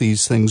discuss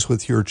these things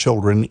with your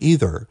children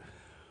either.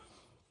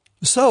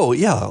 So,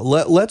 yeah,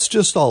 let's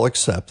just all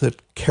accept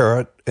that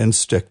carrot and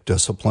stick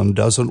discipline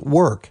doesn't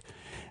work.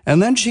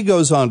 And then she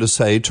goes on to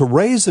say, to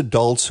raise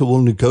adults who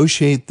will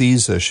negotiate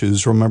these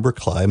issues, remember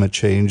climate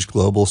change,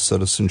 global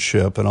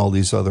citizenship, and all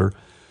these other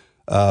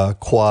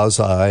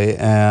quasi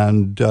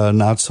and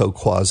not so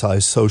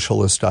quasi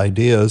socialist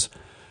ideas.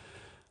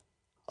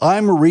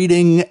 I'm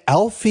reading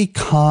Alfie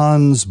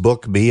Kahn's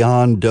book,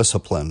 Beyond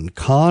Discipline.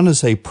 Kahn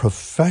is a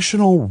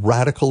professional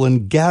radical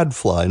and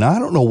gadfly. Now, I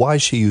don't know why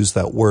she used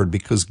that word,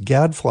 because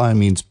gadfly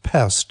means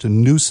pest, a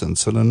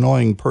nuisance, an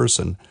annoying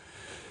person.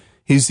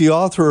 He's the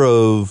author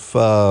of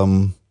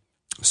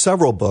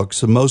several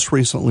books, and most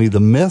recently, The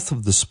Myth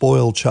of the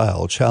Spoiled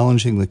Child,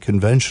 challenging the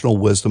conventional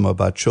wisdom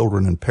about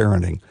children and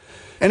parenting.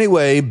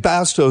 Anyway,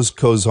 Bastos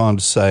goes on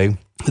to say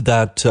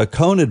that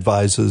Cohn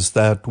advises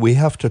that we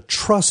have to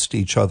trust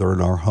each other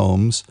in our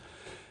homes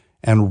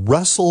and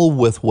wrestle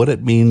with what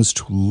it means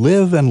to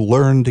live and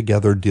learn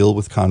together, deal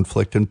with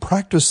conflict, and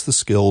practice the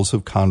skills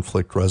of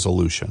conflict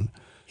resolution.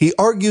 He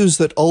argues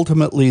that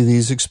ultimately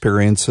these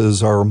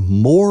experiences are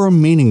more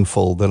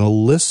meaningful than a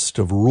list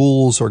of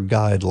rules or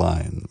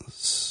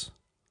guidelines.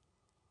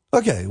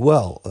 Okay,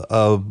 well,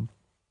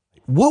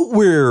 what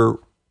we're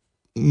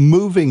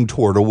moving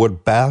toward, or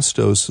what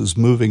Bastos is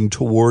moving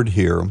toward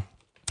here,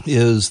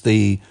 is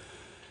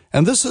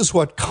and this is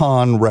what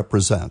Kahn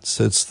represents.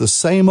 It's the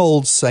same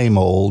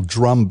old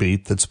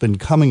drumbeat that's been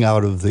coming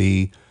out of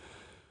the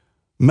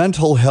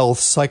mental health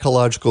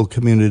psychological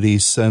community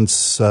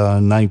since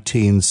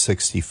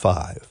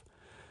 1965,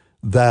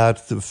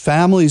 that the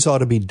families ought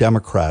to be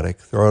democratic.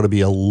 There ought to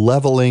be a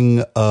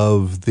leveling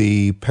of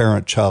the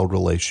parent-child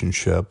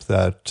relationship,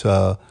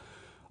 that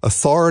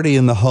authority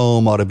in the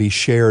home ought to be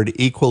shared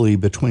equally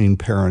between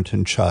parent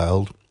and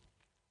child,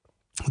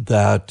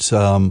 that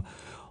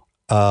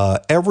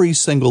every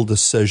single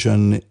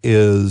decision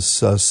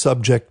is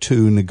subject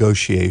to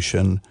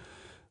negotiation,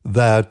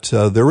 that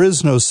there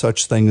is no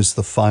such thing as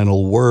the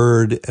final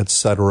word,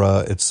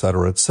 etc.,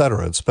 etc.,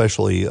 etc.,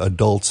 especially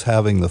adults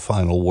having the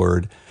final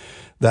word,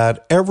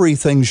 that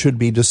everything should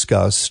be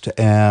discussed,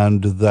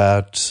 and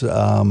that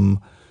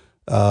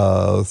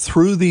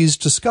through these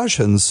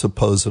discussions,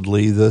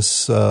 supposedly,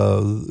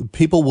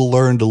 people will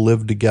learn to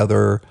live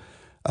together.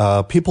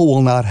 People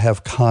will not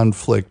have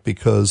conflict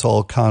because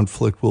all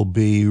conflict will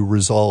be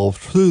resolved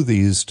through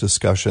these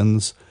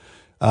discussions.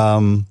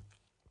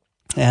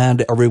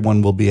 And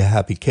everyone will be a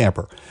happy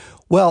camper.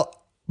 Well,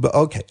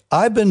 okay,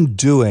 I've been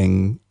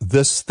doing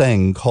this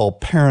thing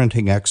called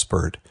Parenting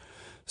Expert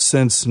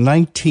since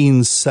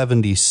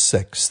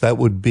 1976. That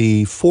would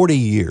be 40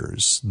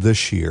 years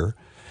this year.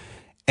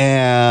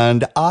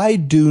 And I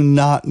do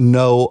not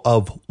know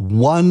of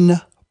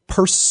one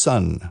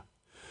person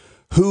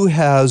who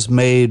has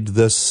made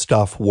this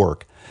stuff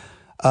work.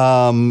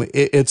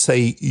 It's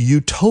a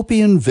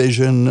utopian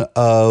vision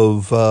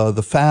of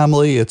the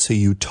family. It's a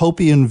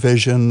utopian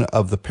vision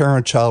of the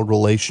parent-child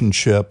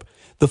relationship.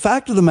 The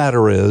fact of the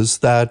matter is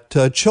that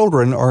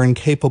children are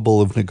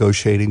incapable of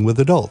negotiating with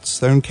adults.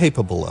 They're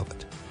incapable of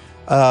it.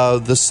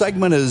 The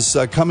segment is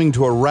coming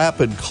to a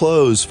rapid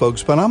close,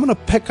 folks, but I'm going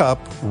to pick up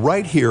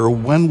right here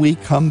when we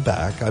come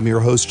back. I'm your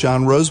host,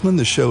 John Rosemond.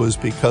 The show is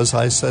Because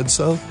I Said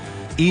So.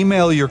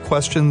 Email your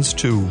questions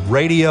to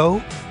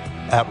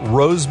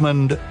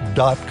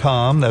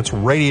radio@rosemond.com. That's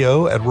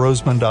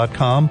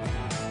radio@rosemond.com.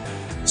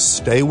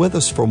 Stay with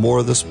us for more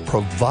of this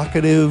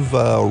provocative,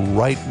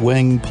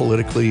 right-wing,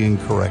 politically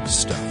incorrect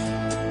stuff.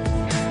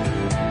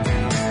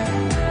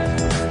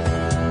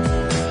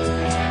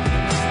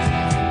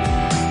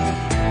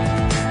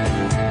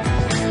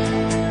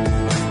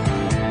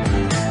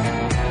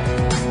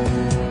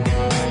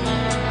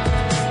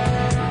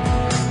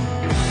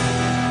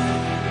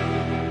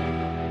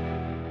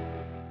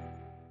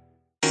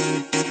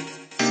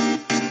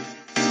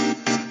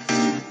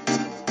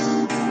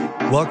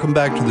 Welcome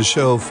back to the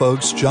show,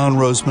 folks. John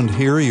Rosemond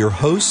here, your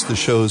host. The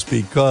show is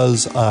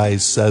Because I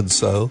Said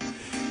So,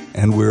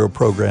 and we're a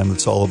program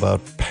that's all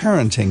about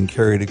parenting,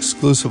 carried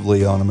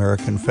exclusively on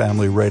American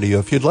Family Radio.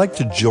 If you'd like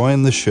to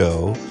join the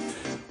show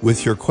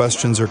with your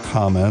questions or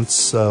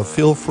comments,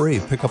 feel free.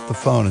 Pick up the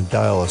phone and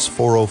dial us,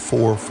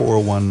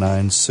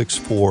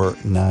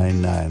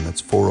 404-419-6499.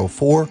 That's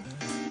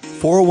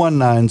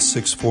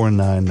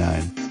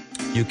 404-419-6499.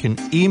 You can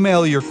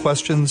email your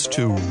questions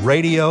to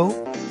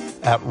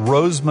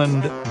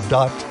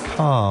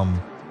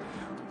radio@rosemond.com.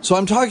 So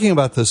I'm talking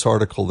about this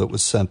article that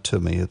was sent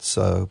to me. It's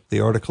the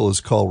article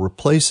is called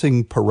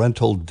Replacing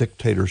Parental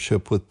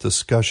Dictatorship with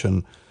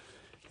Discussion,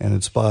 and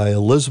it's by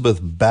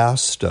Elizabeth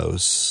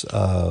Bastos,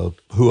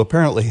 who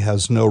apparently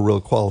has no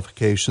real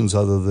qualifications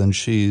other than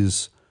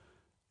she's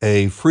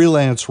a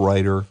freelance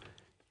writer,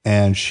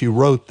 and she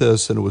wrote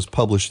this, and it was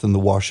published in the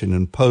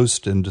Washington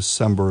Post in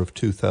December of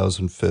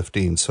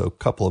 2015, so a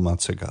couple of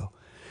months ago.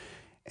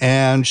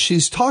 And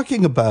she's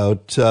talking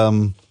about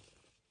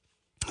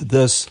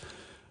this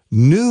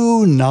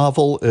new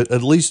novel,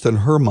 at least in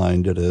her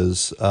mind it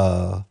is,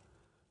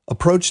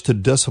 approach to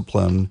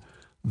discipline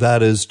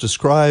that is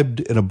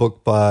described in a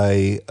book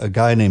by a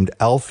guy named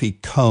Alfie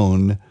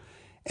Kohn.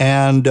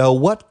 And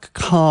what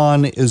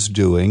Kohn is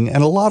doing,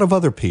 and a lot of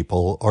other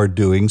people are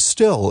doing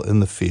still in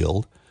the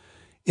field,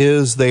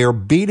 is they are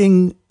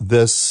beating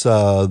this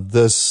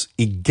this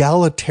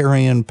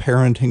egalitarian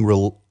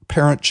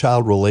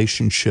parent-child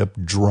relationship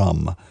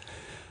drum.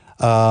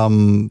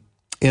 In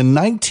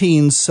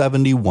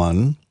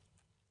 1971,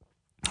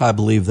 I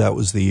believe that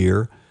was the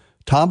year,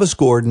 Thomas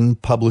Gordon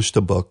published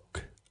a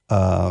book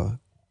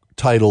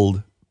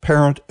titled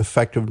Parent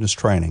Effectiveness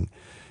Training.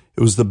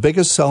 It was the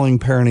biggest selling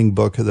parenting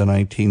book of the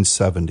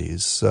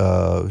 1970s.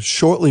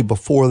 Shortly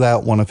before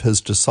that, one of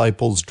his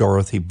disciples,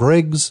 Dorothy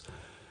Briggs,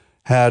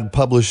 had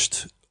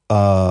published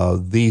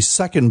the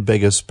second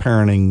biggest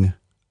parenting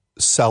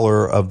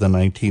seller of the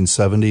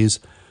 1970s,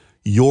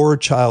 Your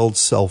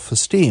Child's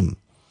Self-Esteem.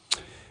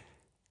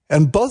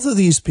 And both of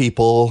these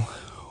people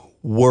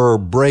were,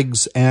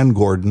 Briggs and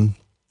Gordon,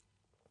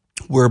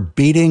 were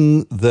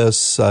beating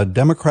this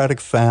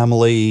democratic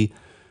family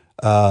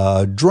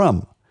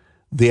drum.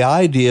 The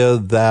idea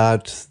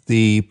that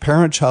the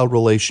parent-child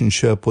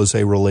relationship was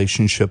a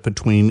relationship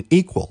between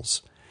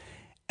equals.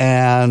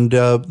 And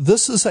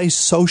this is a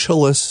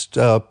socialist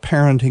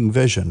parenting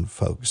vision,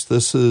 folks.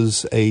 This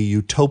is a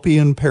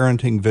utopian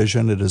parenting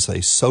vision. It is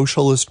a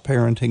socialist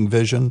parenting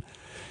vision.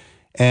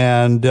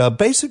 And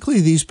basically,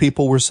 these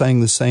people were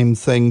saying the same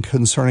thing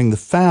concerning the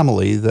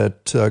family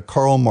that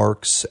Karl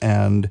Marx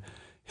and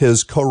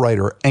his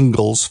co-writer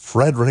Engels,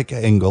 Friedrich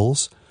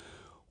Engels,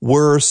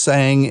 were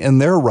saying in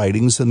their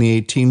writings in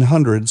the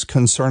 1800s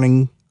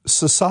concerning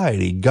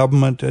society,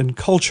 government, and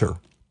culture.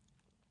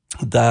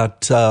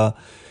 That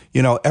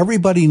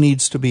everybody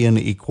needs to be an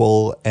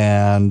equal,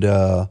 and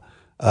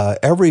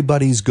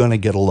everybody's going to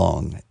get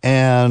along.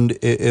 And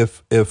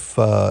if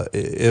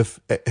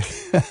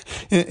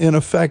in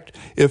effect,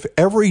 if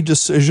every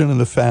decision in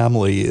the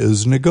family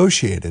is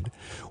negotiated.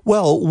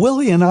 Well,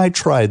 Willie and I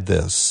tried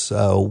this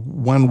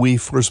when we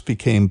first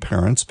became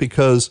parents,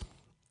 because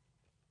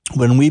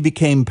when we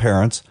became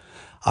parents,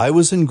 I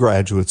was in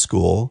graduate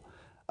school.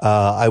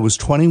 I was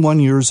 21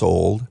 years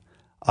old.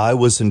 I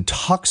was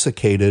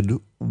intoxicated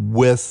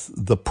with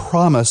the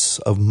promise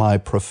of my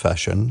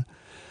profession.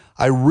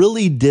 I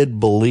really did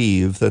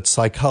believe that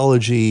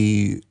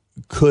psychology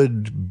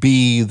could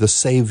be the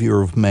savior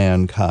of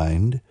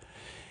mankind.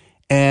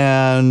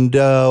 And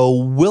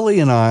Willie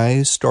and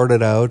I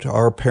started out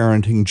our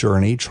parenting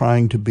journey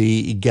trying to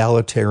be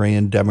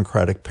egalitarian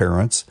democratic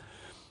parents.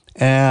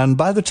 And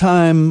by the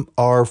time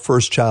our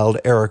first child,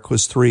 Eric,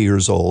 was 3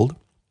 years old,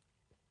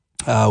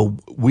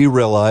 we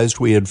realized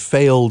we had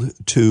failed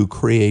to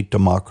create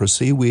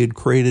democracy. We had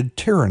created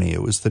tyranny.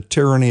 It was the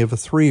tyranny of a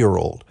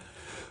 3-year-old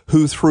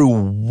who, through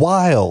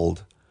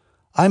wild,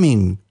 I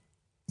mean,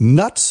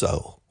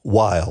 nutso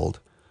wild,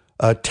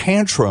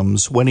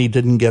 tantrums when he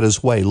didn't get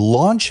his way,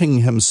 launching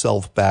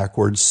himself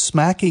backwards,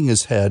 smacking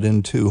his head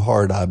into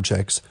hard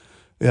objects.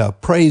 Yeah,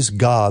 praise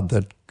God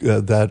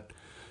that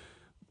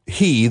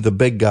he, the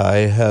big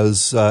guy,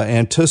 has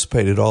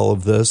anticipated all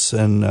of this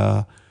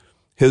and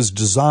his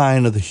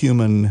design of the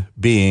human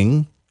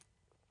being,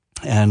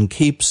 and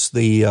keeps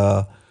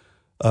the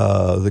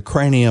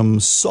cranium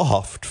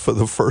soft for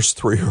the first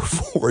 3 or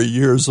 4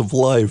 years of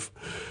life.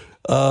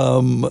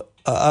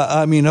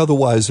 I mean,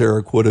 otherwise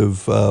Eric would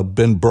have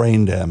been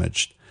brain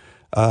damaged.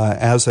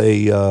 As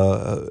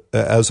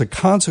a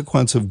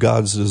consequence of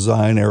God's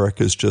design,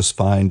 Eric is just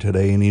fine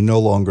today, and he no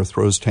longer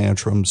throws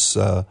tantrums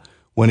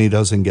when he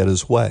doesn't get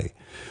his way.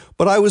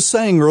 But I was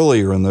saying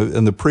earlier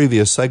in the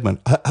previous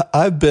segment,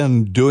 I've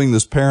been doing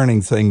this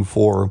parenting thing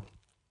for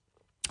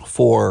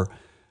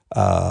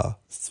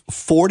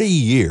 40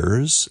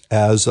 years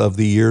as of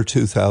the year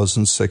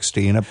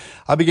 2016.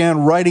 I began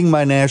writing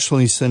my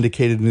nationally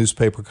syndicated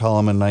newspaper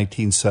column in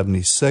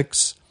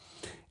 1976,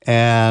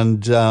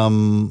 and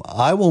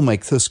I will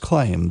make this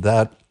claim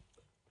that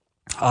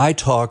I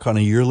talk on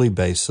a yearly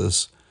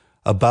basis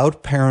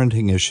about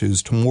parenting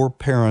issues to more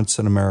parents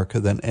in America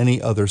than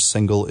any other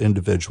single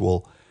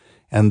individual,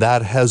 and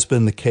that has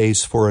been the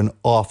case for an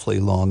awfully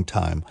long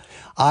time.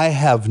 I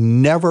have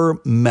never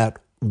met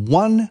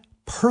one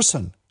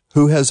person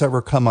who has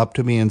ever come up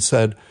to me and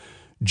said,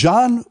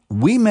 John,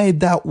 we made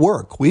that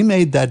work. We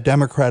made that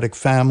democratic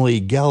family,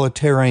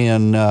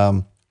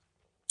 egalitarian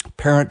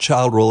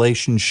parent-child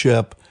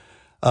relationship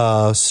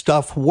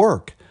stuff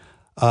work.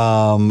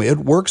 It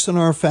works in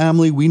our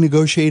family. We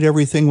negotiate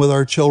everything with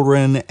our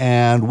children,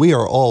 and we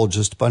are all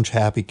just a bunch of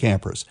happy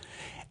campers.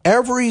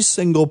 Every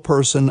single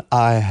person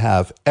I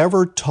have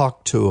ever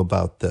talked to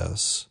about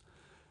this,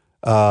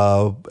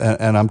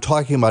 and I'm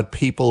talking about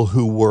people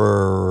who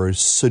were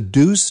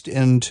seduced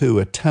into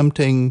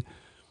attempting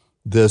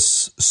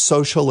this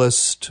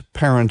socialist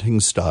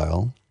parenting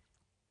style,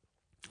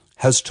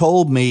 has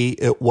told me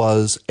it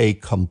was a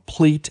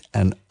complete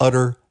and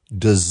utter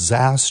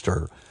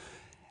disaster,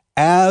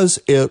 as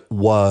it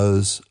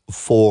was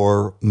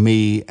for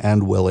me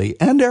and Willie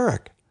and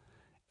Eric.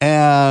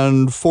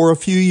 And for a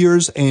few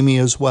years, Amy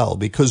as well,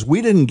 because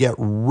we didn't get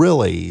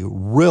really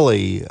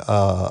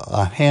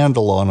a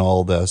handle on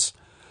all this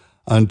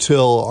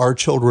until our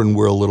children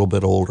were a little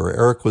bit older.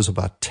 Eric was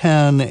about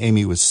 10,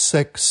 Amy was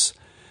 6,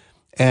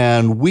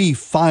 and we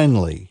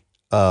finally,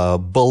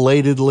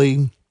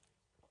 belatedly,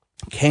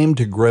 came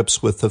to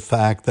grips with the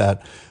fact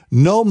that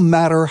no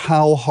matter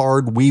how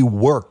hard we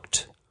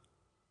worked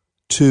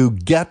to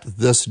get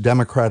this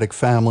democratic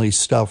family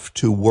stuff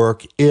to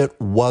work, it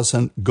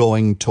wasn't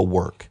going to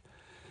work.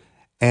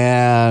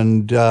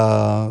 And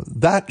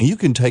that you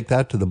can take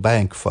that to the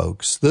bank,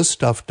 folks. This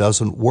stuff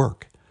doesn't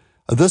work.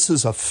 This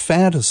is a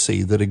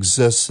fantasy that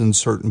exists in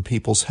certain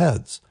people's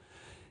heads.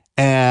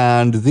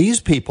 And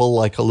these people,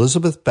 like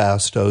Elizabeth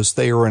Bastos,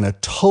 they are in a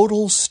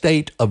total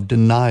state of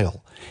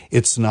denial.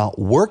 It's not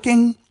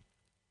working,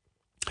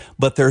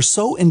 but they're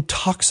so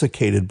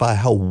intoxicated by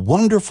how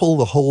wonderful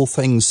the whole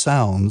thing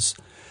sounds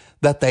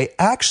that they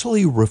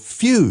actually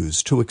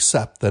refuse to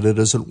accept that it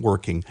isn't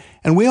working.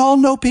 And we all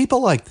know people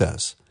like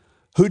this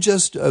who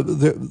just,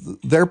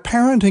 their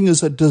parenting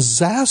is a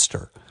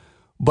disaster,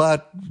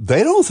 but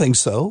they don't think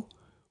so.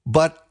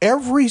 But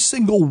every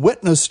single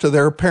witness to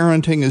their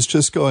parenting is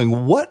just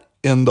going, what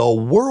in the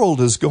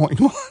world is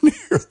going on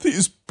here?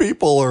 These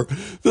people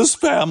this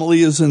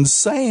family is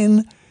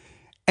insane.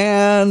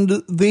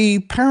 And the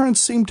parents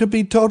seem to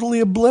be totally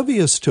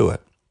oblivious to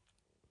it.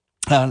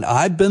 And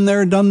I've been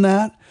there, done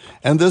that.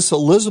 And this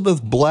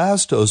Elizabeth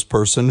Bastos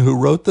person who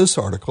wrote this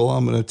article,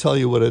 I'm going to tell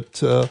you what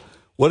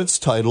it's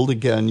titled.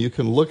 Again, you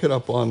can look it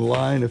up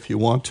online if you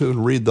want to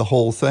and read the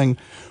whole thing.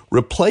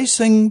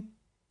 Replacing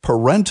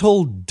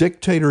Parental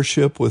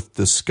Dictatorship with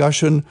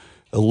Discussion.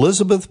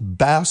 Elizabeth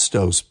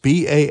Bastos,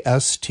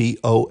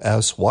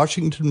 Bastos,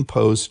 Washington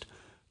Post,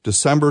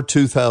 December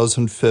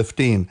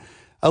 2015.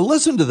 Now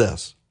listen to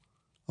this.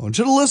 I want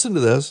you to listen to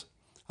this.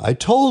 I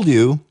told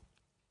you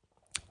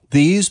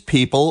these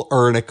people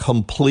are in a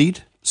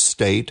complete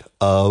state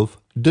of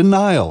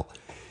denial.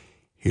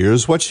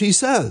 Here's what she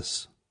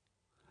says.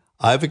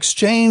 I've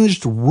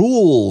exchanged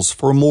rules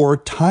for more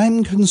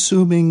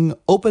time-consuming,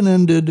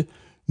 open-ended,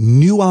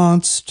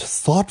 nuanced,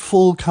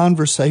 thoughtful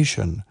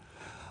conversation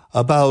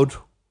about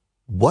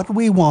what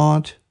we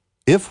want,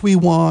 if we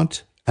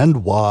want,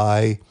 and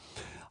why.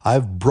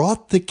 I've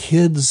brought the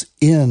kids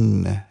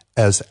in,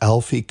 as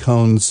Alfie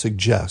Kohn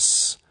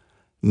suggests.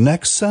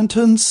 Next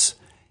sentence,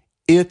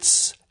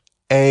 it's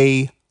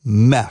a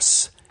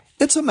mess.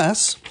 It's a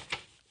mess.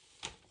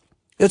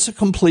 It's a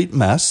complete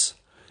mess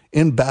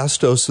in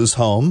Bastos's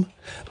home,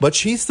 but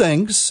she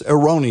thinks,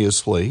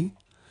 erroneously,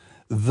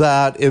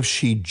 that if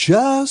she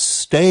just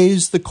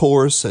stays the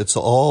course, it's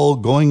all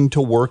going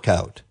to work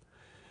out.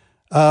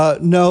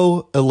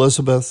 No,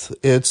 Elizabeth,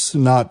 it's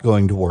not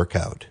going to work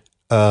out.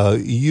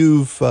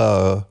 You've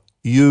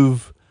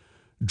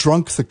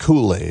drunk the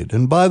Kool-Aid.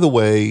 And by the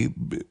way,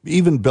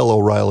 even Bill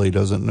O'Reilly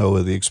doesn't know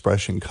where the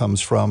expression comes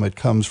from. It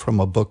comes from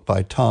a book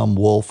by Tom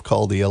Wolfe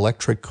called The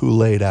Electric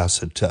Kool-Aid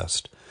Acid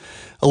Test.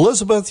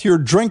 Elizabeth, you're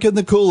drinking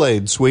the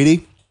Kool-Aid,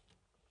 sweetie.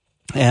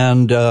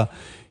 And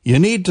you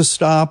need to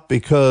stop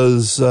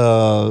because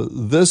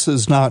this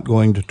is not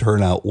going to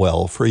turn out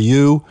well for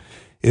you.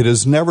 It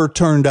has never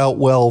turned out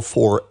well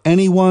for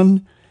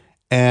anyone.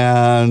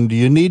 And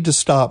you need to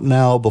stop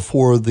now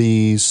before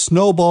the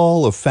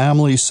snowball of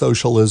family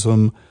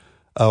socialism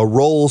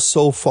rolls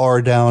so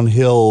far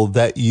downhill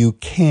that you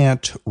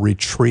can't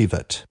retrieve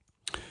it.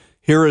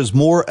 Here is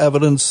more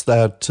evidence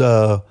that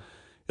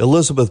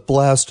Elizabeth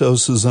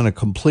Blastos is in a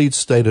complete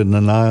state of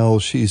denial.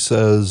 She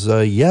says,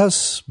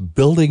 yes,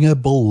 building a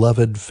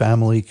beloved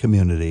family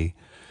community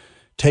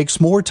takes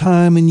more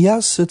time, and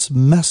yes, it's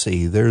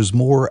messy. There's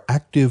more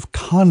active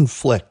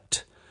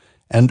conflict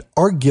and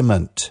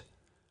argument.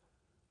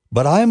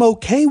 But I'm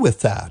okay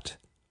with that.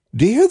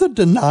 Do you hear the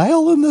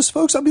denial in this,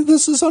 folks? I mean,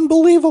 this is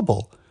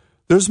unbelievable.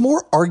 There's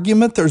more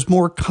argument. There's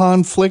more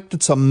conflict.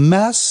 It's a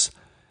mess.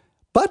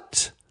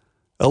 But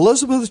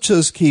Elizabeth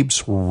just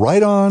keeps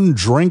right on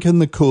drinking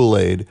the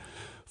Kool-Aid.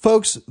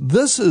 Folks,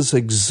 this is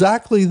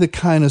exactly the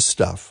kind of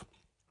stuff.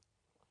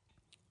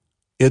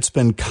 It's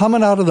been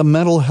coming out of the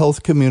mental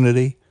health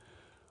community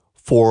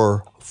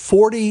for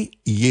 40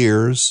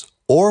 years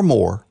or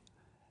more.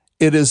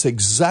 It is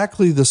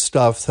exactly the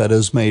stuff that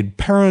has made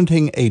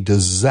parenting a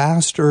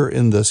disaster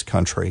in this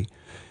country.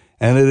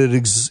 And it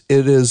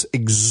is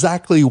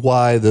exactly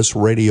why this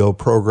radio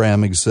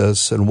program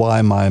exists and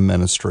why my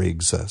ministry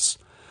exists.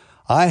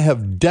 I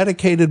have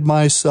dedicated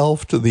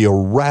myself to the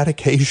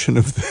eradication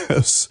of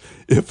this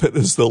if it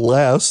is the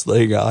last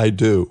thing I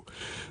do.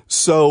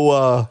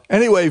 So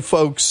anyway,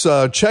 folks,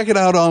 check it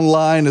out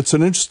online. It's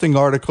an interesting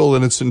article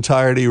in its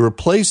entirety,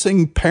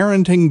 Replacing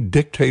Parenting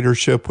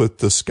Dictatorship with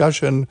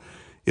Discussion.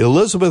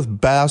 Elizabeth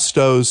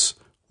Bastos,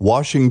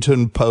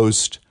 Washington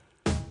Post,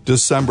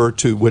 December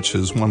 2, which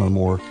is one of the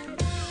more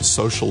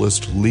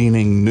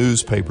socialist-leaning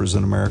newspapers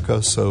in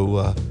America.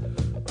 So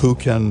who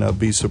can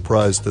be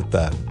surprised at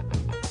that?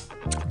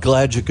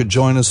 Glad you could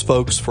join us,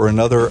 folks, for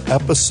another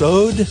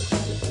episode.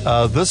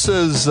 This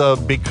is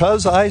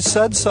Because I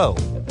Said So.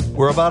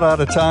 We're about out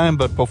of time,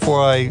 but before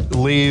I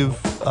leave,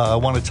 I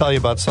want to tell you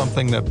about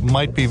something that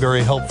might be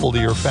very helpful to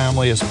your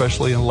family,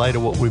 especially in light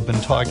of what we've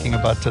been talking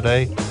about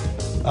today.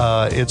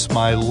 It's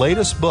my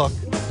latest book,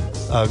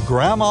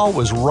 Grandma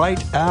Was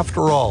Right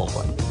After All.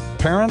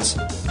 Parents,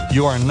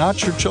 you are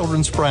not your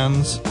children's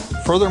friends.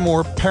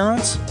 Furthermore,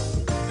 parents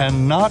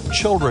and not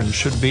children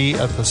should be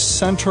at the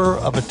center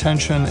of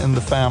attention in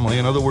the family.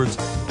 In other words,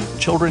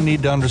 children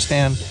need to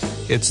understand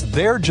it's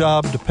their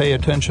job to pay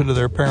attention to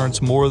their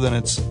parents more than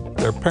it's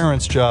their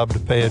parents' job to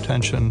pay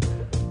attention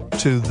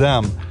to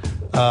them.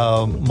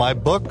 My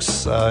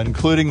books,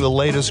 including the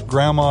latest,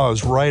 Grandma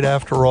Was Right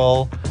After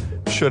All,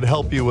 should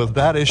help you with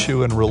that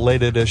issue and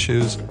related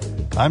issues.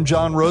 I'm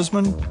John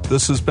Roseman.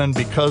 This has been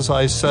Because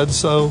I Said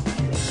So,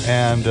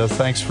 and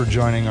thanks for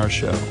joining our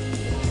show.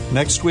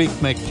 Next week,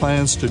 make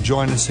plans to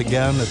join us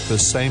again at the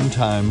same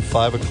time,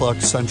 5 o'clock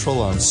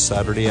Central on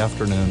Saturday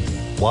afternoon.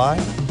 Why?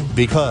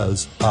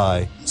 Because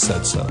I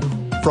said so.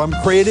 From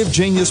Creative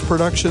Genius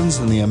Productions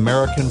and the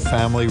American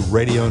Family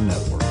Radio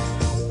Network.